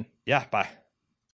for listening. Yeah. Bye.